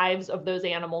lives of those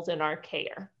animals in our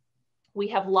care. We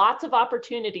have lots of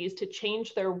opportunities to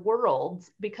change their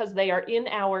worlds because they are in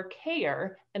our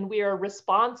care, and we are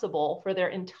responsible for their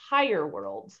entire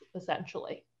worlds,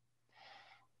 essentially.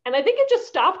 And I think it just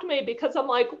stopped me, because I'm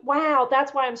like, wow,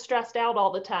 that's why I'm stressed out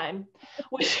all the time,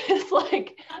 which is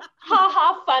like,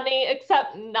 haha, funny,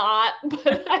 except not.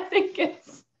 But I think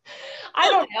it's, I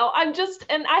don't know.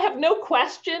 And I have no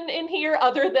question in here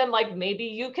other than like, maybe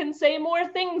you can say more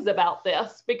things about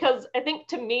this, because I think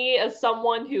to me, as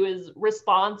someone who is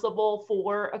responsible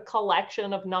for a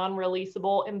collection of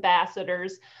non-releasable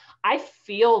ambassadors, I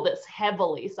feel this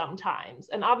heavily sometimes.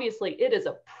 And obviously it is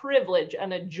a privilege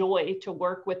and a joy to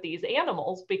work with these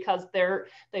animals, because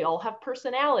they all have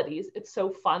personalities. It's so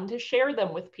fun to share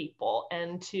them with people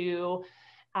and to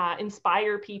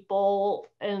inspire people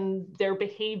and their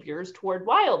behaviors toward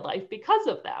wildlife because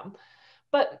of them.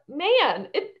 but man,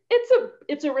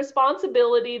 it's a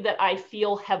responsibility that I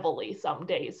feel heavily some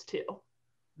days too.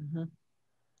 Mm-hmm.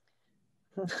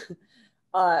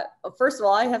 First of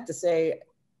all, I have to say,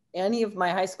 any of my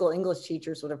high school English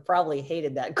teachers would have probably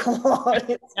hated that quote.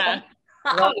 Yeah.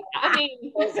 Oh, I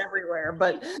mean, goes everywhere,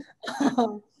 but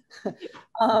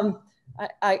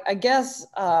I guess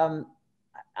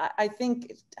I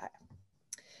think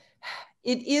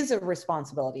it is a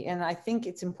responsibility, and I think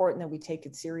it's important that we take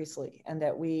it seriously and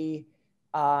that we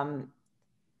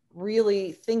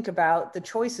really think about the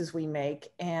choices we make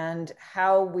and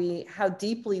how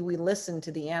deeply we listen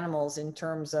to the animals in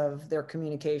terms of their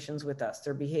communications with us,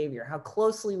 their behavior, how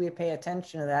closely we pay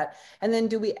attention to that, and then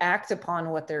do we act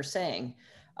upon what they're saying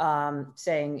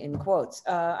in quotes.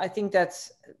 I think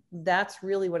that's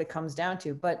really what it comes down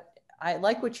to. But I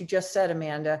like what you just said,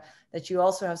 Amanda, that you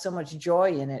also have so much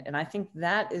joy in it. And I think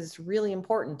that is really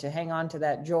important, to hang on to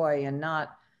that joy and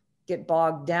not get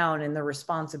bogged down in the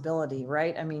responsibility,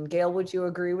 right? I mean, Gail, would you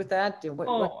agree with that?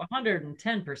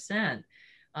 110%.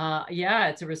 Yeah,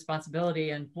 it's a responsibility.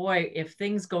 And boy, if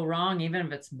things go wrong, even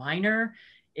if it's minor,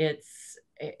 it's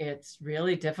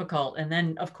really difficult. And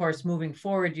then, of course, moving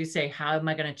forward, you say, how am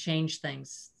I going to change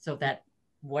things so that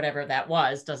whatever that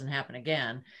was doesn't happen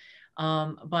again?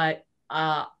 But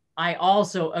I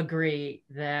also agree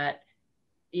that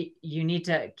you need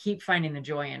to keep finding the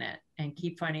joy in it and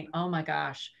keep finding, oh my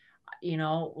gosh,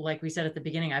 like we said at the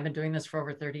beginning, I've been doing this for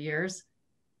over 30 years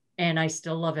and I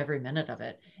still love every minute of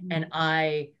it. And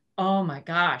oh my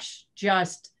gosh,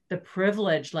 just the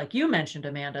privilege, like you mentioned,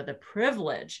 Amanda, the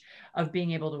privilege of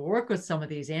being able to work with some of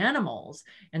these animals,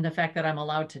 and the fact that I'm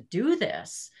allowed to do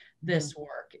this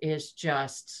work is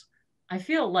just, I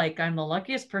feel like I'm the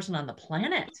luckiest person on the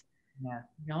planet. Yeah.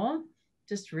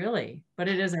 Just really, but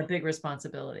it is a big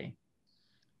responsibility.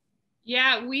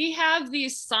 Yeah, we have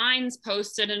these signs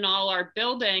posted in all our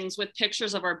buildings with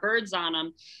pictures of our birds on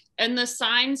them. And the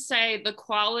signs say the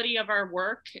quality of our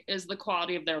work is the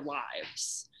quality of their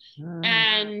lives.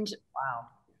 And wow.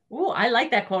 Oh, I like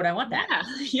that quote. I want that.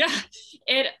 Yeah.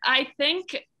 I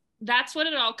think that's what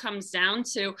it all comes down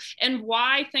to, and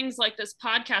why things like this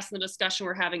podcast and the discussion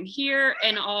we're having here,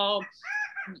 and all,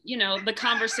 the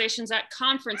conversations at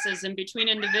conferences and between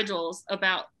individuals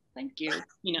about, thank you,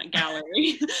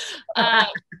 gallery,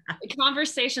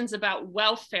 conversations about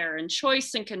welfare and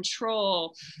choice and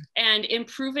control and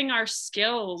improving our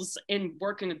skills in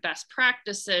working with best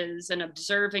practices and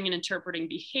observing and interpreting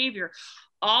behavior.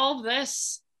 All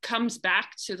this comes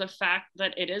back to the fact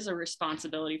that it is a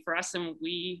responsibility for us, and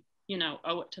we,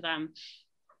 owe it to them.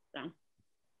 So,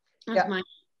 yeah.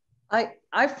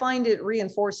 I find it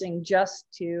reinforcing just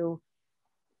to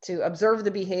observe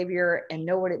the behavior and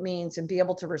know what it means and be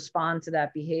able to respond to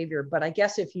that behavior. But I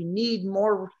guess if you need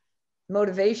more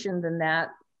motivation than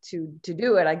that to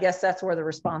do it, I guess that's where the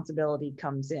responsibility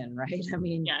comes in, right? I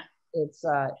mean, it's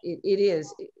it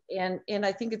is, and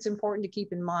I think it's important to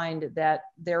keep in mind that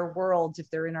their worlds, if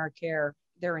they're in our care,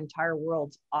 their entire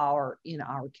worlds are in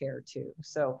our care too.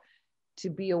 So to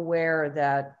be aware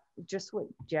that, just what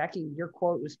Jackie, your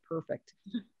quote was perfect.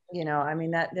 I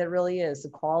mean, that really is the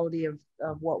quality of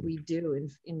what we do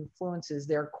influences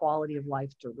their quality of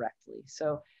life directly.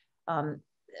 So,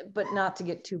 but not to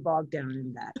get too bogged down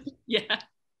in that. Yeah.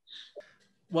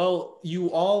 Well,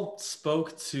 you all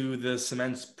spoke to this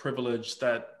immense privilege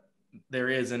that there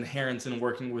is inherent in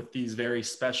working with these very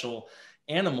special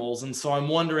animals. And so I'm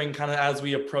wondering, kind of as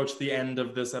we approach the end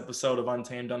of this episode of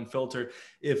Untamed Unfiltered,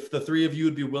 if the three of you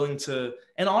would be willing to,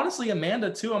 and honestly,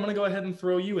 Amanda too, I'm going to go ahead and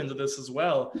throw you into this as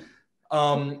well,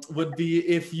 would be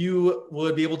if you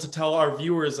would be able to tell our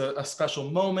viewers a special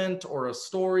moment or a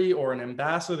story or an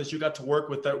ambassador that you got to work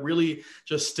with that really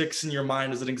just sticks in your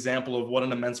mind as an example of what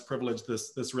an immense privilege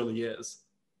this really is.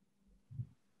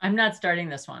 I'm not starting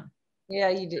this one. Yeah,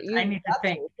 you do. I need to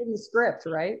think. In the script,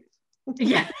 right?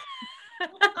 Yeah.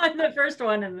 I'm the first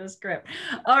one in the script.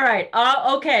 All right.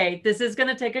 Okay. This is going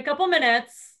to take a couple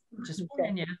minutes. Just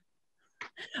warning you.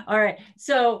 All right.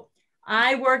 So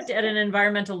I worked at an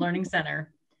environmental learning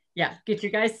center. Yeah. Get you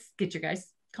guys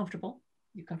comfortable.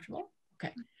 You comfortable?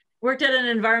 Okay. Worked at an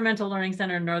environmental learning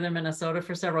center in northern Minnesota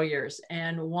for several years.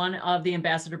 And one of the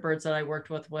ambassador birds that I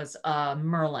worked with was a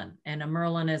merlin. And a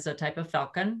merlin is a type of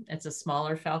falcon. It's a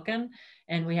smaller falcon.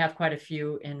 And we have quite a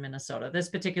few in Minnesota. This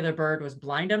particular bird was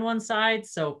blind on one side,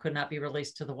 so could not be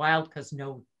released to the wild because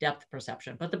no depth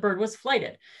perception, but the bird was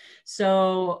flighted.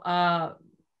 So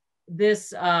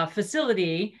this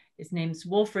facility is named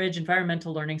Wolf Ridge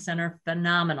Environmental Learning Center,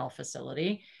 phenomenal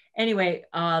facility. Anyway,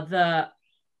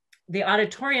 the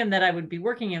auditorium that I would be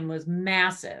working in was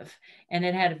massive, and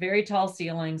it had very tall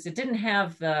ceilings. It didn't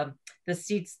have the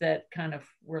seats that kind of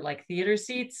were like theater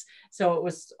seats. So it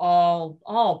was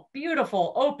all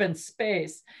beautiful open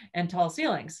space and tall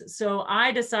ceilings. So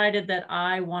I decided that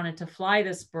I wanted to fly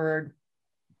this bird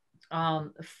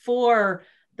for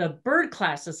the bird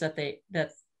classes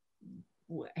that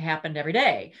happened every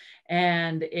day.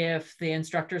 And if the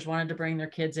instructors wanted to bring their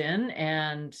kids in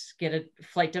and get a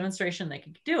flight demonstration, they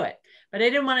could do it. But I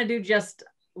didn't want to do just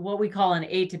what we call an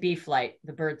A to B flight.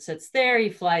 The bird sits there, he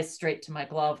flies straight to my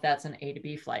glove. That's an A to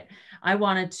B flight. I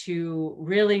wanted to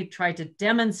really try to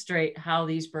demonstrate how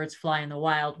these birds fly in the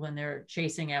wild when they're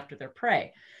chasing after their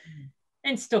prey.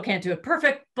 And still can't do it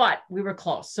perfect, but we were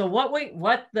close. So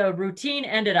what the routine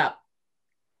ended up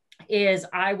is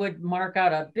I would mark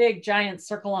out a big giant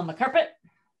circle on the carpet,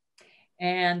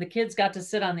 and the kids got to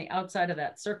sit on the outside of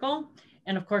that circle.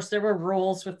 And of course there were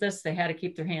rules with this. They had to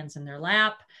keep their hands in their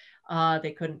lap.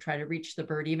 They couldn't try to reach the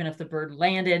bird. Even if the bird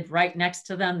landed right next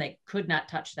to them, they could not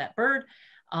touch that bird.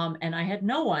 And I had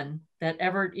no one that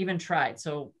ever even tried.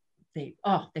 So they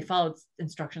followed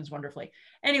instructions wonderfully.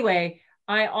 Anyway,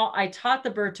 I taught the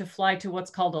bird to fly to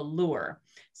what's called a lure.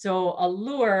 So a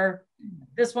lure,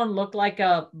 this one looked like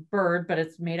a bird, but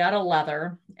it's made out of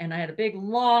leather. And I had a big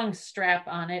long strap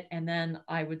on it, and then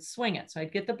I would swing it. So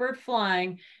I'd get the bird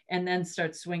flying and then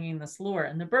start swinging this lure.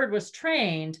 And the bird was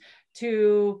trained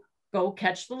to go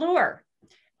catch the lure.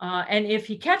 And if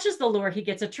he catches the lure, he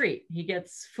gets a treat. He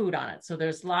gets food on it. So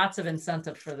there's lots of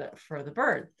incentive for the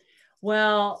bird.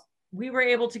 Well, we were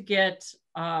able to get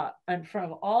in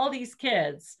front of all these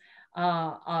kids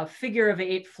a figure of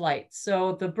 8 flight.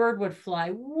 So the bird would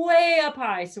fly way up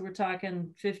high. So we're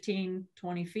talking 15,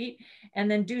 20 feet, and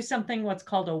then do something what's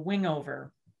called a wing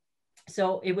over.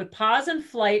 So it would pause in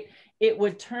flight. It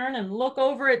would turn and look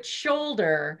over its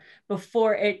shoulder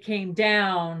before it came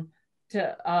down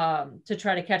to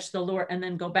try to catch the lure, and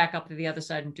then go back up to the other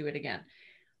side and do it again.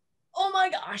 Oh my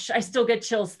gosh, I still get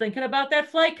chills thinking about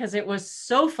that flight because it was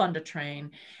so fun to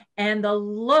train. And the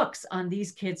looks on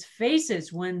these kids'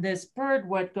 faces when this bird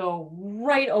would go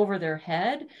right over their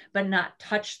head, but not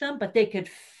touch them, but they could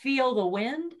feel the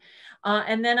wind.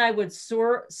 And then I would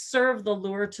serve the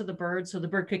lure to the bird so the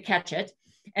bird could catch it.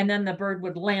 And then the bird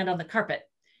would land on the carpet.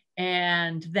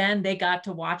 And then they got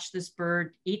to watch this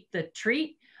bird eat the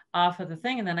treat off of the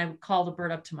thing. And then I would call the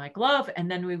bird up to my glove, and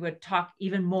then we would talk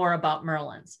even more about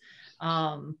Merlins.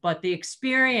 But the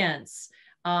experience,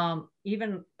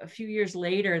 even a few years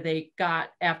later,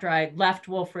 after I left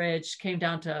Wolf Ridge, came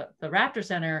down to the Raptor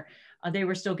Center, they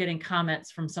were still getting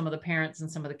comments from some of the parents and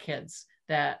some of the kids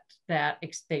that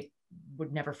they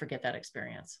would never forget that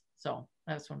experience. So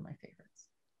that was one of my favorites.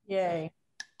 Yay.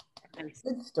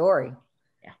 Good story.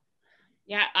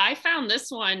 Yeah, I found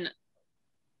this one,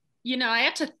 I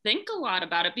had to think a lot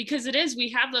about it because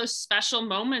we have those special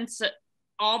moments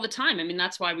all the time. I mean,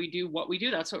 that's why we do what we do.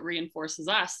 That's what reinforces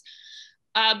us.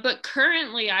 But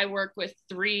currently I work with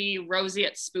 3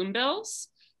 roseate spoonbills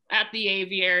at the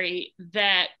aviary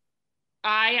that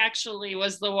I actually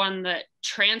was the one that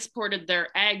transported their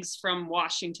eggs from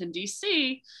Washington,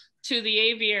 D.C. to the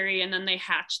aviary, and then they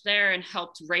hatched there and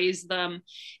helped raise them,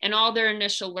 and all their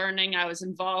initial learning I was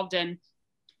involved in.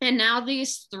 And now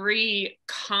these 3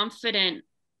 confident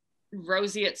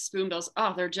roseate spoonbills,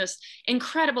 they're just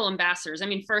incredible ambassadors. I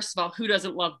mean, first of all, who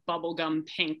doesn't love bubblegum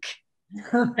pink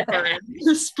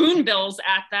spoonbills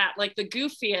at that? Like the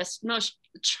goofiest, most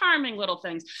charming little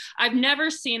things. I've never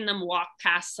seen them walk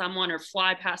past someone or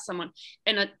fly past someone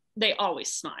and they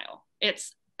always smile.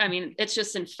 It's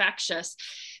just infectious.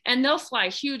 And they'll fly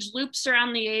huge loops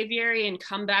around the aviary and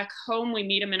come back home. We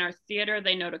meet them in our theater.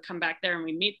 They know to come back there and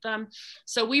we meet them.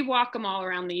 So we walk them all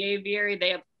around the aviary.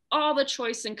 They have all the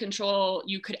choice and control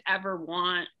you could ever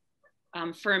want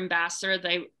for ambassador.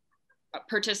 They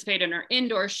participate in our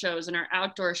indoor shows and our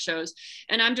outdoor shows.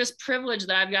 And I'm just privileged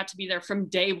that I've got to be there from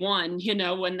day one,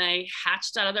 when they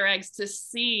hatched out of their eggs, to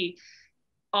see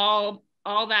all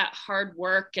that hard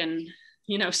work and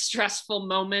stressful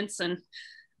moments and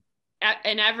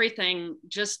everything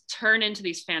just turn into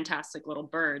these fantastic little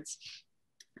birds.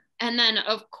 And then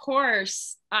of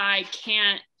course I'll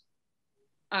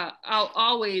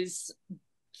always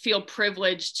feel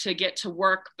privileged to get to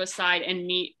work beside and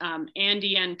meet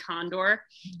Andy Condor.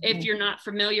 If you're not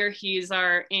familiar, he's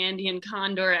our Andean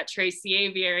Condor at Tracy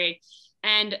Aviary,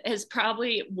 and is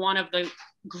probably one of the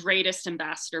greatest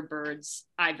ambassador birds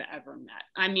I've ever met.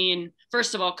 I mean,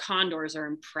 first of all, condors are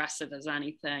impressive as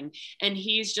anything. And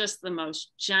he's just the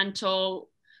most gentle,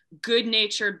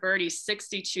 good-natured bird. He's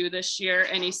 62 this year,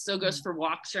 and he still goes for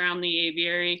walks around the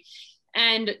aviary.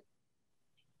 And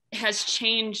has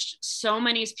changed so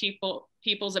many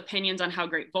people's opinions on how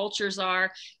great vultures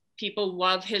are. People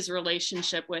love his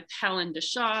relationship with Helen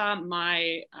DeShaw,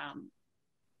 my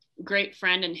great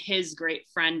friend, and his great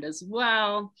friend as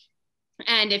well.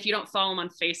 And if you don't follow him on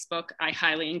Facebook, I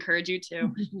highly encourage you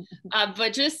to.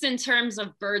 But just in terms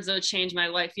of birds that changed my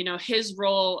life, you know, his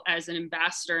role as an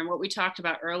ambassador and what we talked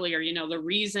about earlier, you know, the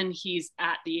reason he's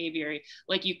at the aviary,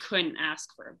 like you couldn't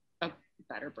ask for a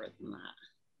better bird than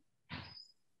that.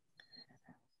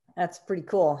 That's pretty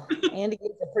cool. Andy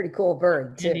is a pretty cool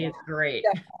bird too. Andy is great.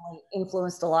 Definitely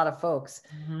influenced a lot of folks.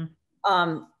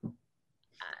 I'm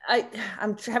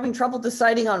having trouble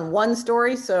deciding on one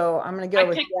story, so I'm going to go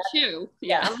with two.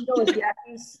 Yeah, I'm going to go with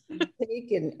Jackie's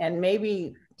take and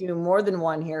maybe do more than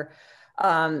one here.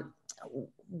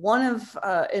 One of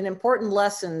an important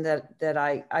lesson that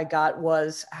I got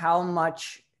was how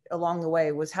much along the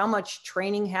way was how much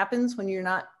training happens when you're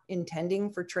not intending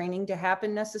for training to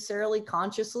happen necessarily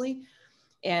consciously.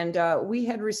 And we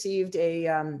had received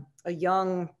a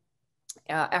young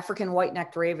African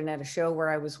white-necked raven at a show where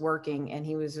I was working, and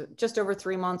he was just over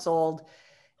 3 months old.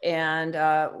 And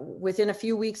within a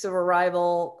few weeks of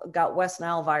arrival, got West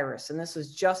Nile virus. And this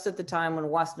was just at the time when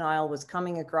West Nile was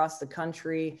coming across the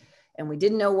country, and we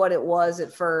didn't know what it was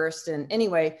at first. And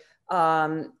anyway,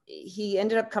 he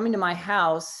ended up coming to my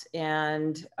house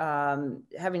and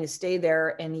having to stay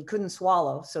there, and he couldn't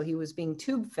swallow. So he was being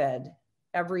tube fed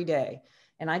every day.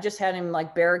 And I just had him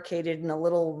like barricaded in a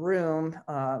little room,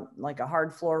 like a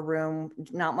hard floor room,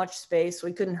 not much space. So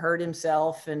he couldn't hurt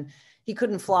himself, and he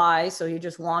couldn't fly. So he'd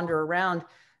just wander around.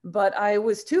 But I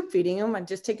was tube feeding him. I'd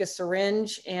just take a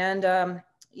syringe and,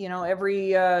 you know,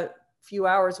 every few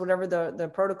hours, whatever the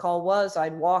protocol was,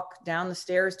 I'd walk down the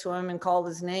stairs to him and call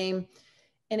his name.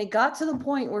 And it got to the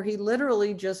point where he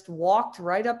literally just walked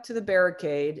right up to the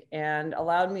barricade and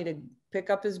allowed me to pick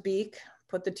up his beak,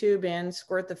 put the tube in,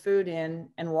 squirt the food in,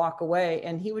 and walk away.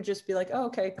 And he would just be like, oh,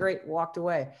 okay, great, walked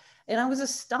away. And I was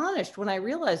astonished when I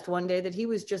realized one day that he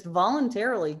was just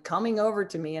voluntarily coming over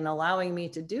to me and allowing me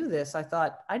to do this. I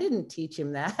thought, I didn't teach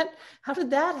him that. How did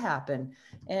that happen?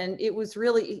 And it was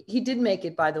really, he did make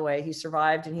it, by the way. He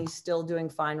survived, and he's still doing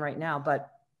fine right now.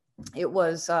 But it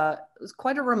was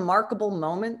quite a remarkable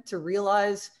moment to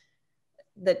realize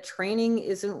that training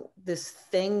isn't this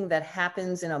thing that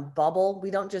happens in a bubble.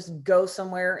 We don't just go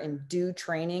somewhere and do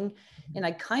training. And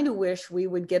I kind of wish we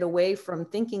would get away from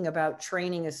thinking about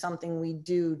training as something we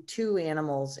do to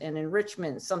animals, and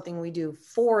enrichment, something we do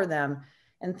for them,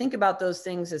 and think about those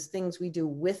things as things we do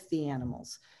with the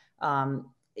animals.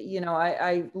 You know,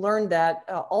 I learned that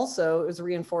also, it was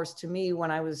reinforced to me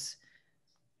when I was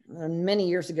many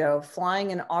years ago,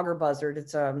 flying an auger buzzard.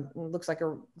 It looks like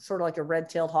a sort of like a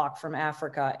red-tailed hawk from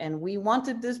Africa. And we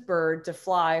wanted this bird to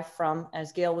fly from,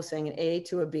 as Gail was saying, an A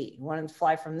to a B. We wanted to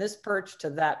fly from this perch to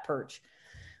that perch.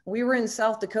 We were in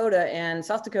South Dakota, and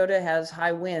South Dakota has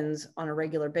high winds on a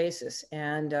regular basis.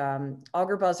 And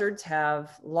auger buzzards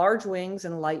have large wings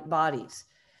and light bodies.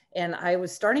 And I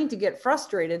was starting to get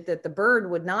frustrated that the bird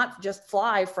would not just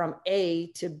fly from A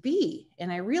to B.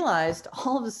 And I realized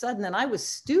all of a sudden that I was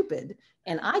stupid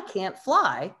and I can't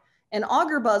fly. And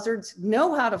auger buzzards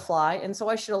know how to fly. And so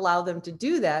I should allow them to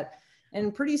do that.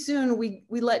 And pretty soon we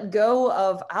let go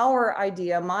of our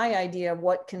idea, my idea of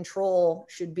what control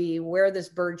should be, where this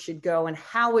bird should go and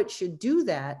how it should do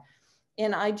that.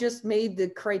 And I just made the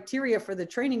criteria for the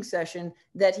training session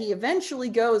that he eventually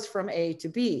goes from A to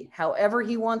B. However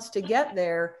he wants to get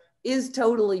there is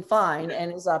totally fine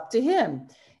and is up to him.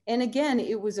 And again,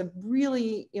 it was a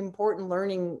really important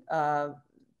learning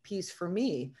piece for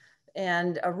me,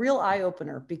 and a real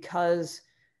eye-opener, because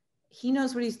he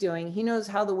knows what he's doing. He knows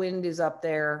how the wind is up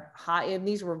there high, and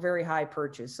these were very high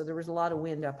perches. So there was a lot of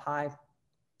wind up high.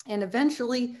 And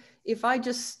eventually, if I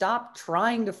just stopped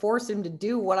trying to force him to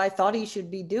do what I thought he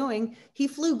should be doing, he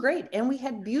flew great. And we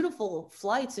had beautiful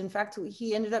flights. In fact,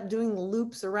 he ended up doing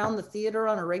loops around the theater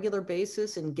on a regular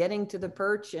basis and getting to the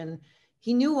perch. And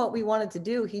he knew what we wanted to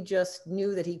do. He just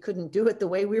knew that he couldn't do it the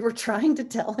way we were trying to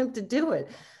tell him to do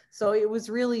it. So it was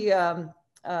really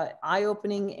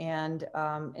eye-opening and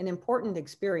an important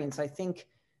experience. I think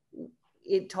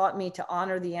it taught me to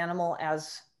honor the animal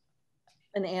as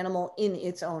an animal in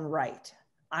its own right.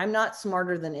 I'm not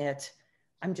smarter than it.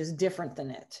 I'm just different than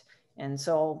it. And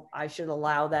so I should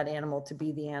allow that animal to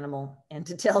be the animal and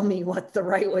to tell me what the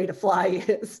right way to fly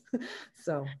is.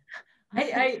 So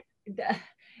it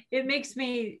makes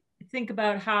me think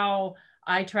about how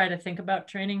I try to think about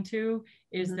training too,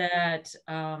 is that,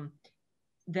 and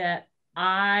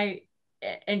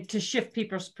to shift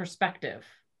people's perspective,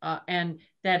 and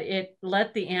that it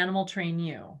let the animal train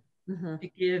you.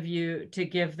 to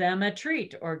give them a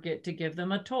treat or to give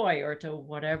them a toy or to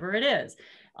whatever it is.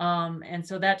 And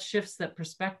so that shifts that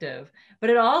perspective, but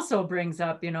it also brings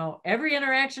up, every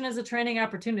interaction is a training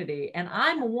opportunity. And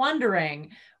I'm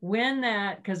wondering when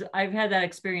because I've had that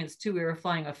experience too. We were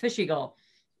flying a fish eagle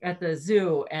at the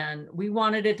zoo and we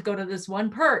wanted it to go to this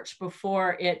one perch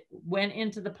before it went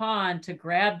into the pond to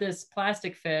grab this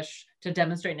plastic fish to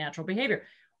demonstrate natural behavior.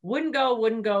 Wouldn't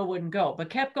go, but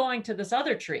kept going to this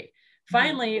other tree.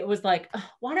 Finally, it was like,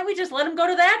 why don't we just let him go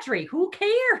to that tree? Who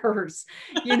cares?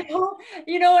 And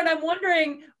I'm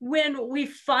wondering when we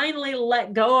finally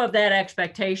let go of that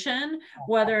expectation,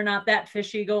 whether or not that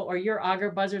fish eagle or your auger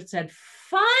buzzard said,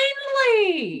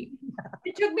 finally,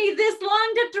 it took me this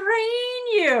long to train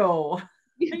you.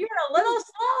 You're a little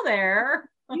slow there.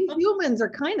 You humans are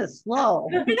kind of slow.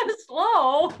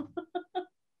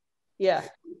 Yeah.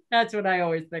 That's what I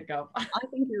always think of. I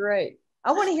think you're right.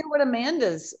 I want to hear what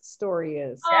Amanda's story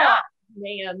is. Oh,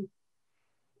 man.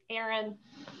 Erin.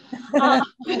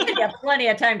 You have plenty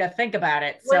of time to think about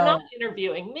it. We're not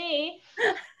interviewing me.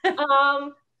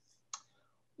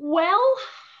 Well,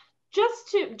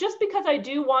 just because I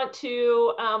do want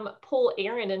to pull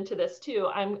Erin into this too,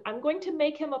 I'm going to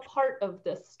make him a part of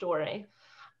this story.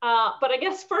 But I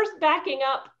guess first backing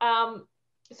up,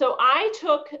 so I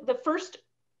took the first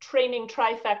Training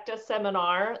Trifecta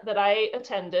seminar that I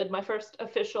attended, my first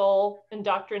official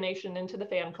indoctrination into the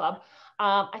fan club.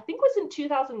 I think was in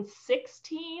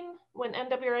 2016 when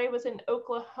NWRA was in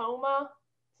Oklahoma.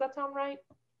 Does that sound right?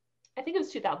 I think it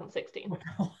was 2016.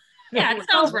 Yeah, it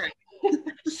sounds right.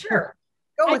 Sure.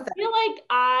 Go with I feel like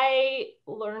I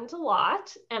learned a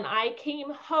lot and I came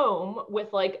home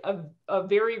with like a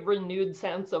very renewed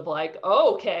sense of like,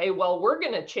 oh, okay, well, we're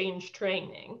going to change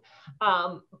training.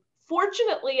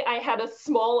 Fortunately, I had a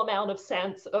small amount of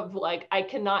sense of like, I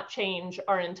cannot change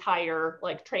our entire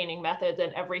like training methods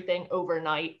and everything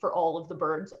overnight for all of the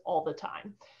birds all the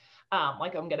time.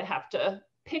 Like I'm going to have to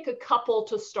pick a couple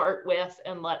to start with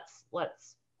and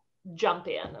let's jump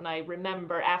in. And I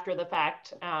remember after the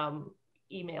fact,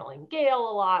 emailing Gail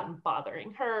a lot and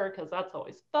bothering her because that's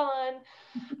always fun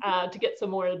to get some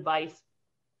more advice.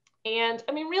 And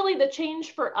I mean, really the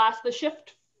change for us, the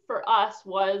shift for us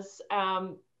was,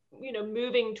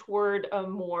 moving toward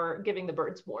giving the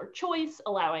birds more choice,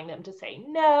 allowing them to say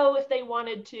no if they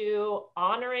wanted to,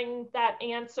 honoring that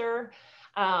answer,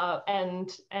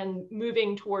 and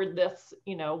moving toward this,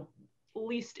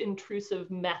 least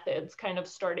intrusive methods, kind of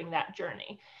starting that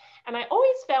journey. And I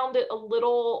always found it a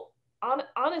little,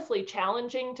 honestly,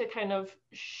 challenging to kind of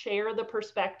share the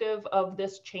perspective of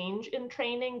this change in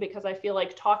training, because I feel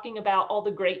like talking about all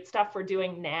the great stuff we're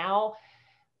doing now,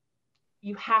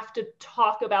 you have to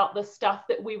talk about the stuff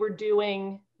that we were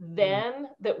doing then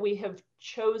that we have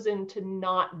chosen to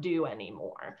not do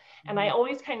anymore. And I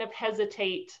always kind of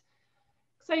hesitate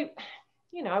because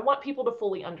I want people to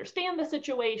fully understand the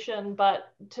situation,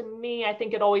 but to me, I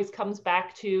think it always comes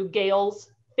back to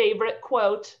Gail's favorite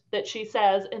quote that she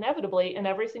says inevitably in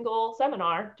every single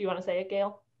seminar. Do you want to say it,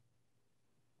 Gail?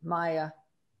 Maya.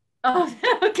 Oh,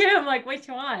 okay. I'm like, which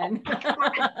one?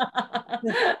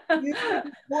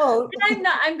 Quote.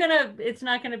 It's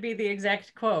not gonna be the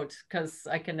exact quote because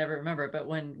I can never remember, but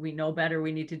when we know better,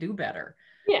 we need to do better.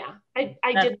 Yeah, I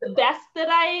did the best that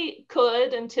I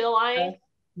could until I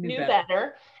knew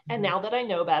better. And now that I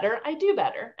know better, I do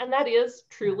better. And that is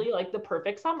truly like the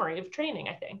perfect summary of training,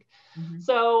 I think.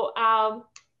 So,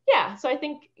 so I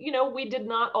think, we did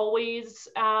not always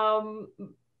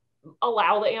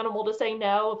allow the animal to say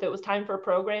no if it was time for a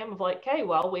program of like, okay,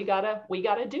 well, we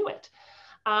gotta do it.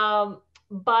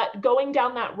 But going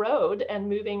down that road and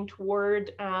moving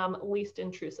toward least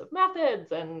intrusive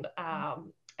methods and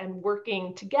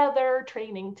working together,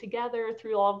 training together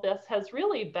through all of this has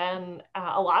really been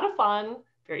a lot of fun,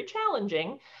 very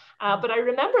challenging. But I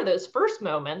remember those first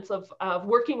moments of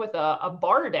working with a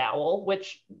barred owl,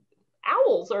 which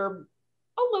owls are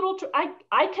a little,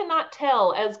 I cannot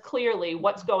tell as clearly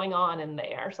what's going on in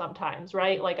there sometimes,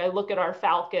 right? Like I look at our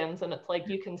falcons and it's like,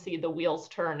 you can see the wheels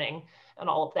turning and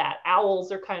all of that.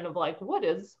 Owls are kind of like,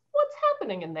 what's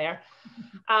happening in there?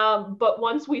 But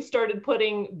once we started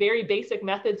putting very basic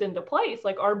methods into place,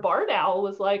 like our barred owl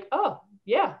was like, oh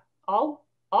yeah, I'll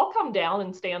come down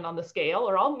and stand on the scale,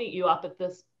 or I'll meet you up at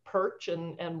this perch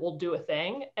and we'll do a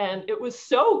thing. And it was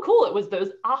so cool. It was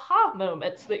those aha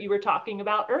moments that you were talking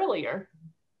about earlier.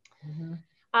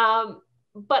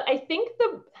 But I think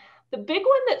the big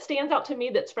one that stands out to me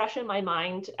that's fresh in my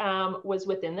mind was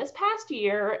within this past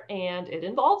year, and it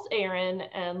involves Erin,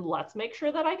 and let's make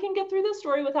sure that I can get through this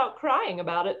story without crying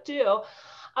about it too.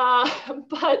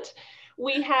 But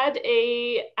we had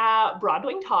a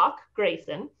Broadwing Talk,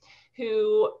 Grayson,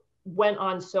 who went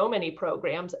on so many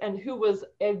programs and who was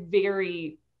a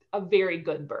very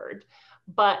good bird.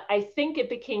 But I think it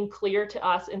became clear to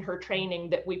us in her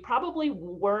training that we probably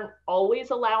weren't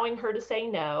always allowing her to say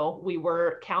no. We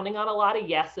were counting on a lot of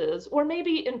yeses, or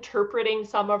maybe interpreting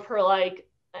some of her like,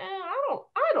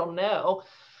 I don't know,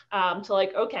 to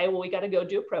like, okay, well, we got to go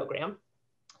do a program.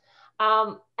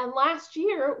 And last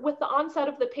year, with the onset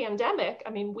of the pandemic, I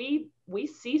mean, we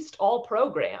ceased all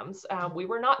programs. We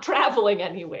were not traveling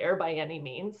anywhere by any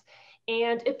means.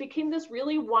 And it became this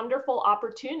really wonderful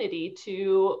opportunity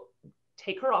to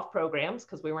take her off programs,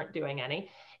 because we weren't doing any,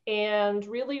 and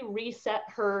really reset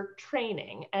her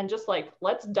training and just like,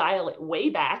 let's dial it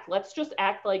way back. Let's just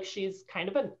act like she's kind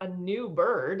of a new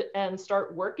bird and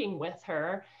start working with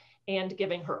her and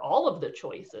giving her all of the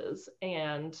choices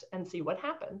and see what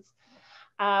happens.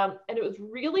 And it was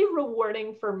really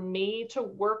rewarding for me to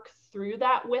work through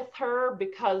that with her,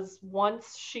 because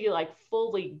once she like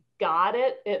fully got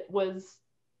it, it was,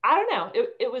 I don't know,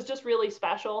 it was just really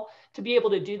special to be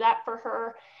able to do that for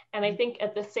her. And I think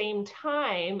at the same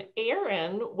time,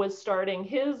 Aaron was starting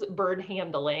his bird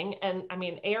handling. And I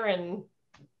mean, Aaron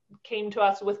came to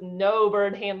us with no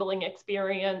bird handling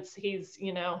experience. He's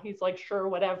like, sure,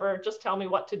 whatever, just tell me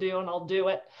what to do and I'll do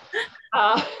it.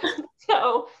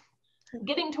 So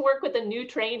getting to work with a new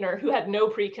trainer who had no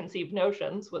preconceived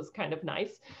notions was kind of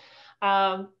nice.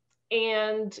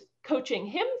 And coaching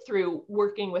him through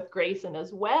working with Grayson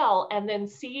as well, and then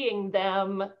seeing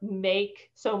them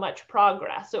make so much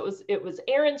progress. So it was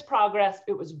Aaron's progress,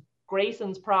 it was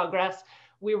Grayson's progress.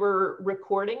 We were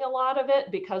recording a lot of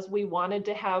it because we wanted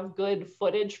to have good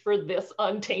footage for this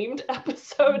Untamed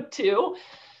episode too.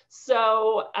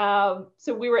 So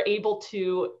we were able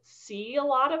to see a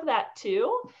lot of that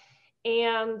too.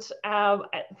 And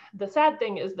the sad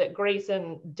thing is that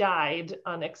Grayson died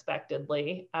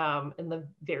unexpectedly in the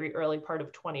very early part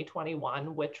of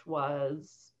 2021, which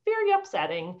was very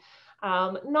upsetting,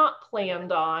 not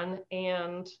planned on,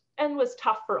 and was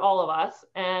tough for all of us.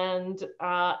 And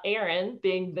Aaron,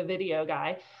 being the video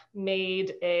guy,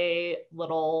 made a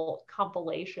little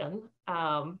compilation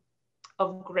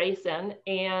of Grayson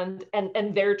and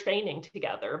their training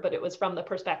together, but it was from the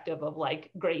perspective of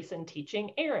like Grayson teaching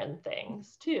Aaron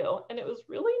things too, and it was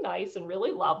really nice and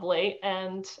really lovely,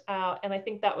 and I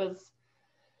think it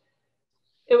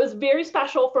was very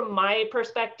special from my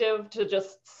perspective to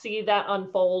just see that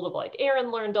unfold of like Aaron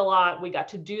learned a lot. We got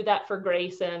to do that for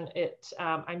Grayson.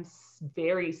 I'm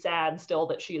very sad still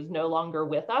that she is no longer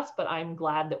with us, but I'm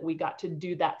glad that we got to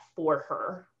do that for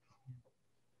her.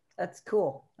 That's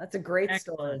cool. That's a great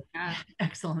story.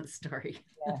 Excellent story.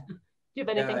 Yeah. Do you have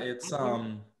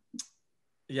anything?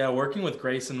 Yeah, it's working with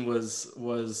Grayson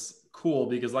was cool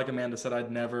because, like Amanda said, I'd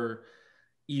never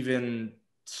even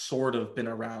sort of been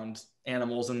around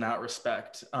animals in that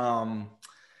respect. And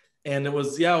it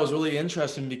was really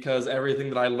interesting because everything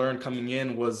that I learned coming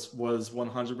in was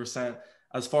 100%,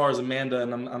 as far as Amanda,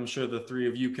 and I'm sure the three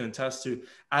of you can attest to,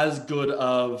 as good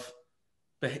of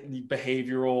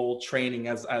behavioral training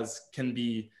as can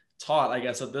be taught, I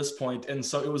guess, at this point. And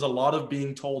so it was a lot of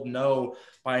being told no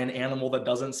by an animal that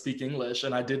doesn't speak English,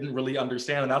 and I didn't really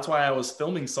understand. And that's why I was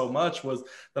filming so much, was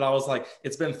that I was like,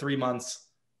 it's been 3 months,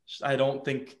 I don't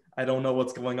know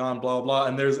what's going on, blah blah.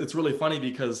 And it's really funny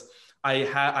because I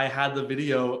had the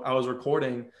video I was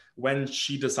recording when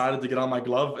she decided to get on my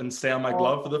glove and stay on my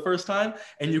glove for the first time,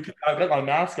 and I've got my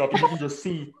mask up and you can just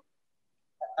see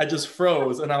I just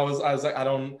froze, and I was like, I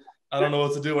don't know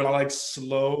what to do. And I like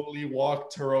slowly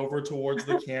walked her over towards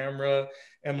the camera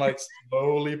and like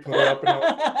slowly put her up.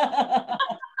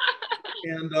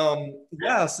 And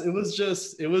yes, it was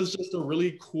just a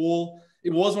really cool,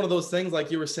 it was one of those things like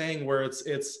you were saying where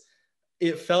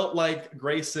it felt like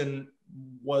Grayson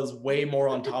was way more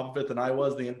on top of it than I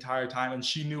was the entire time. And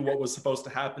she knew what was supposed to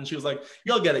happen. She was like,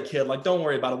 you'll get it, kid. Like, don't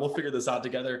worry about it. We'll figure this out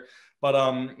together. But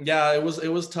yeah, it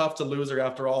was tough to lose her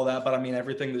after all that. But I mean,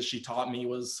 everything that she taught me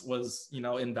was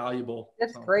invaluable.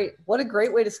 That's great. What a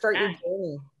great way to start your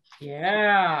journey.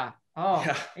 Yeah. Oh,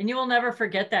 yeah. And you will never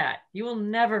forget that. You will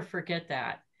never forget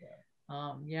that.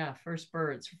 Yeah. First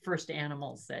birds, first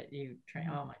animals that you train.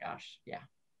 Oh my gosh. Yeah.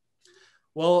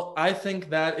 Well, I think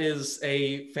that is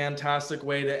a fantastic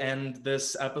way to end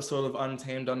this episode of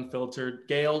Untamed Unfiltered.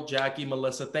 Gail, Jackie,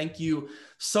 Melissa, thank you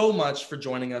so much for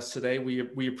joining us today.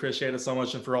 We appreciate it so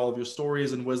much, and for all of your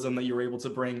stories and wisdom that you were able to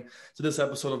bring to this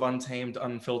episode of Untamed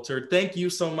Unfiltered. Thank you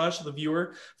so much, the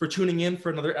viewer, for tuning in for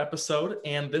another episode.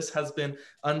 And this has been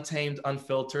Untamed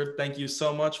Unfiltered. Thank you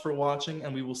so much for watching,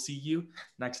 and we will see you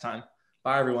next time.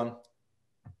 Bye, everyone.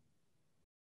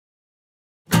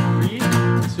 3,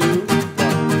 2,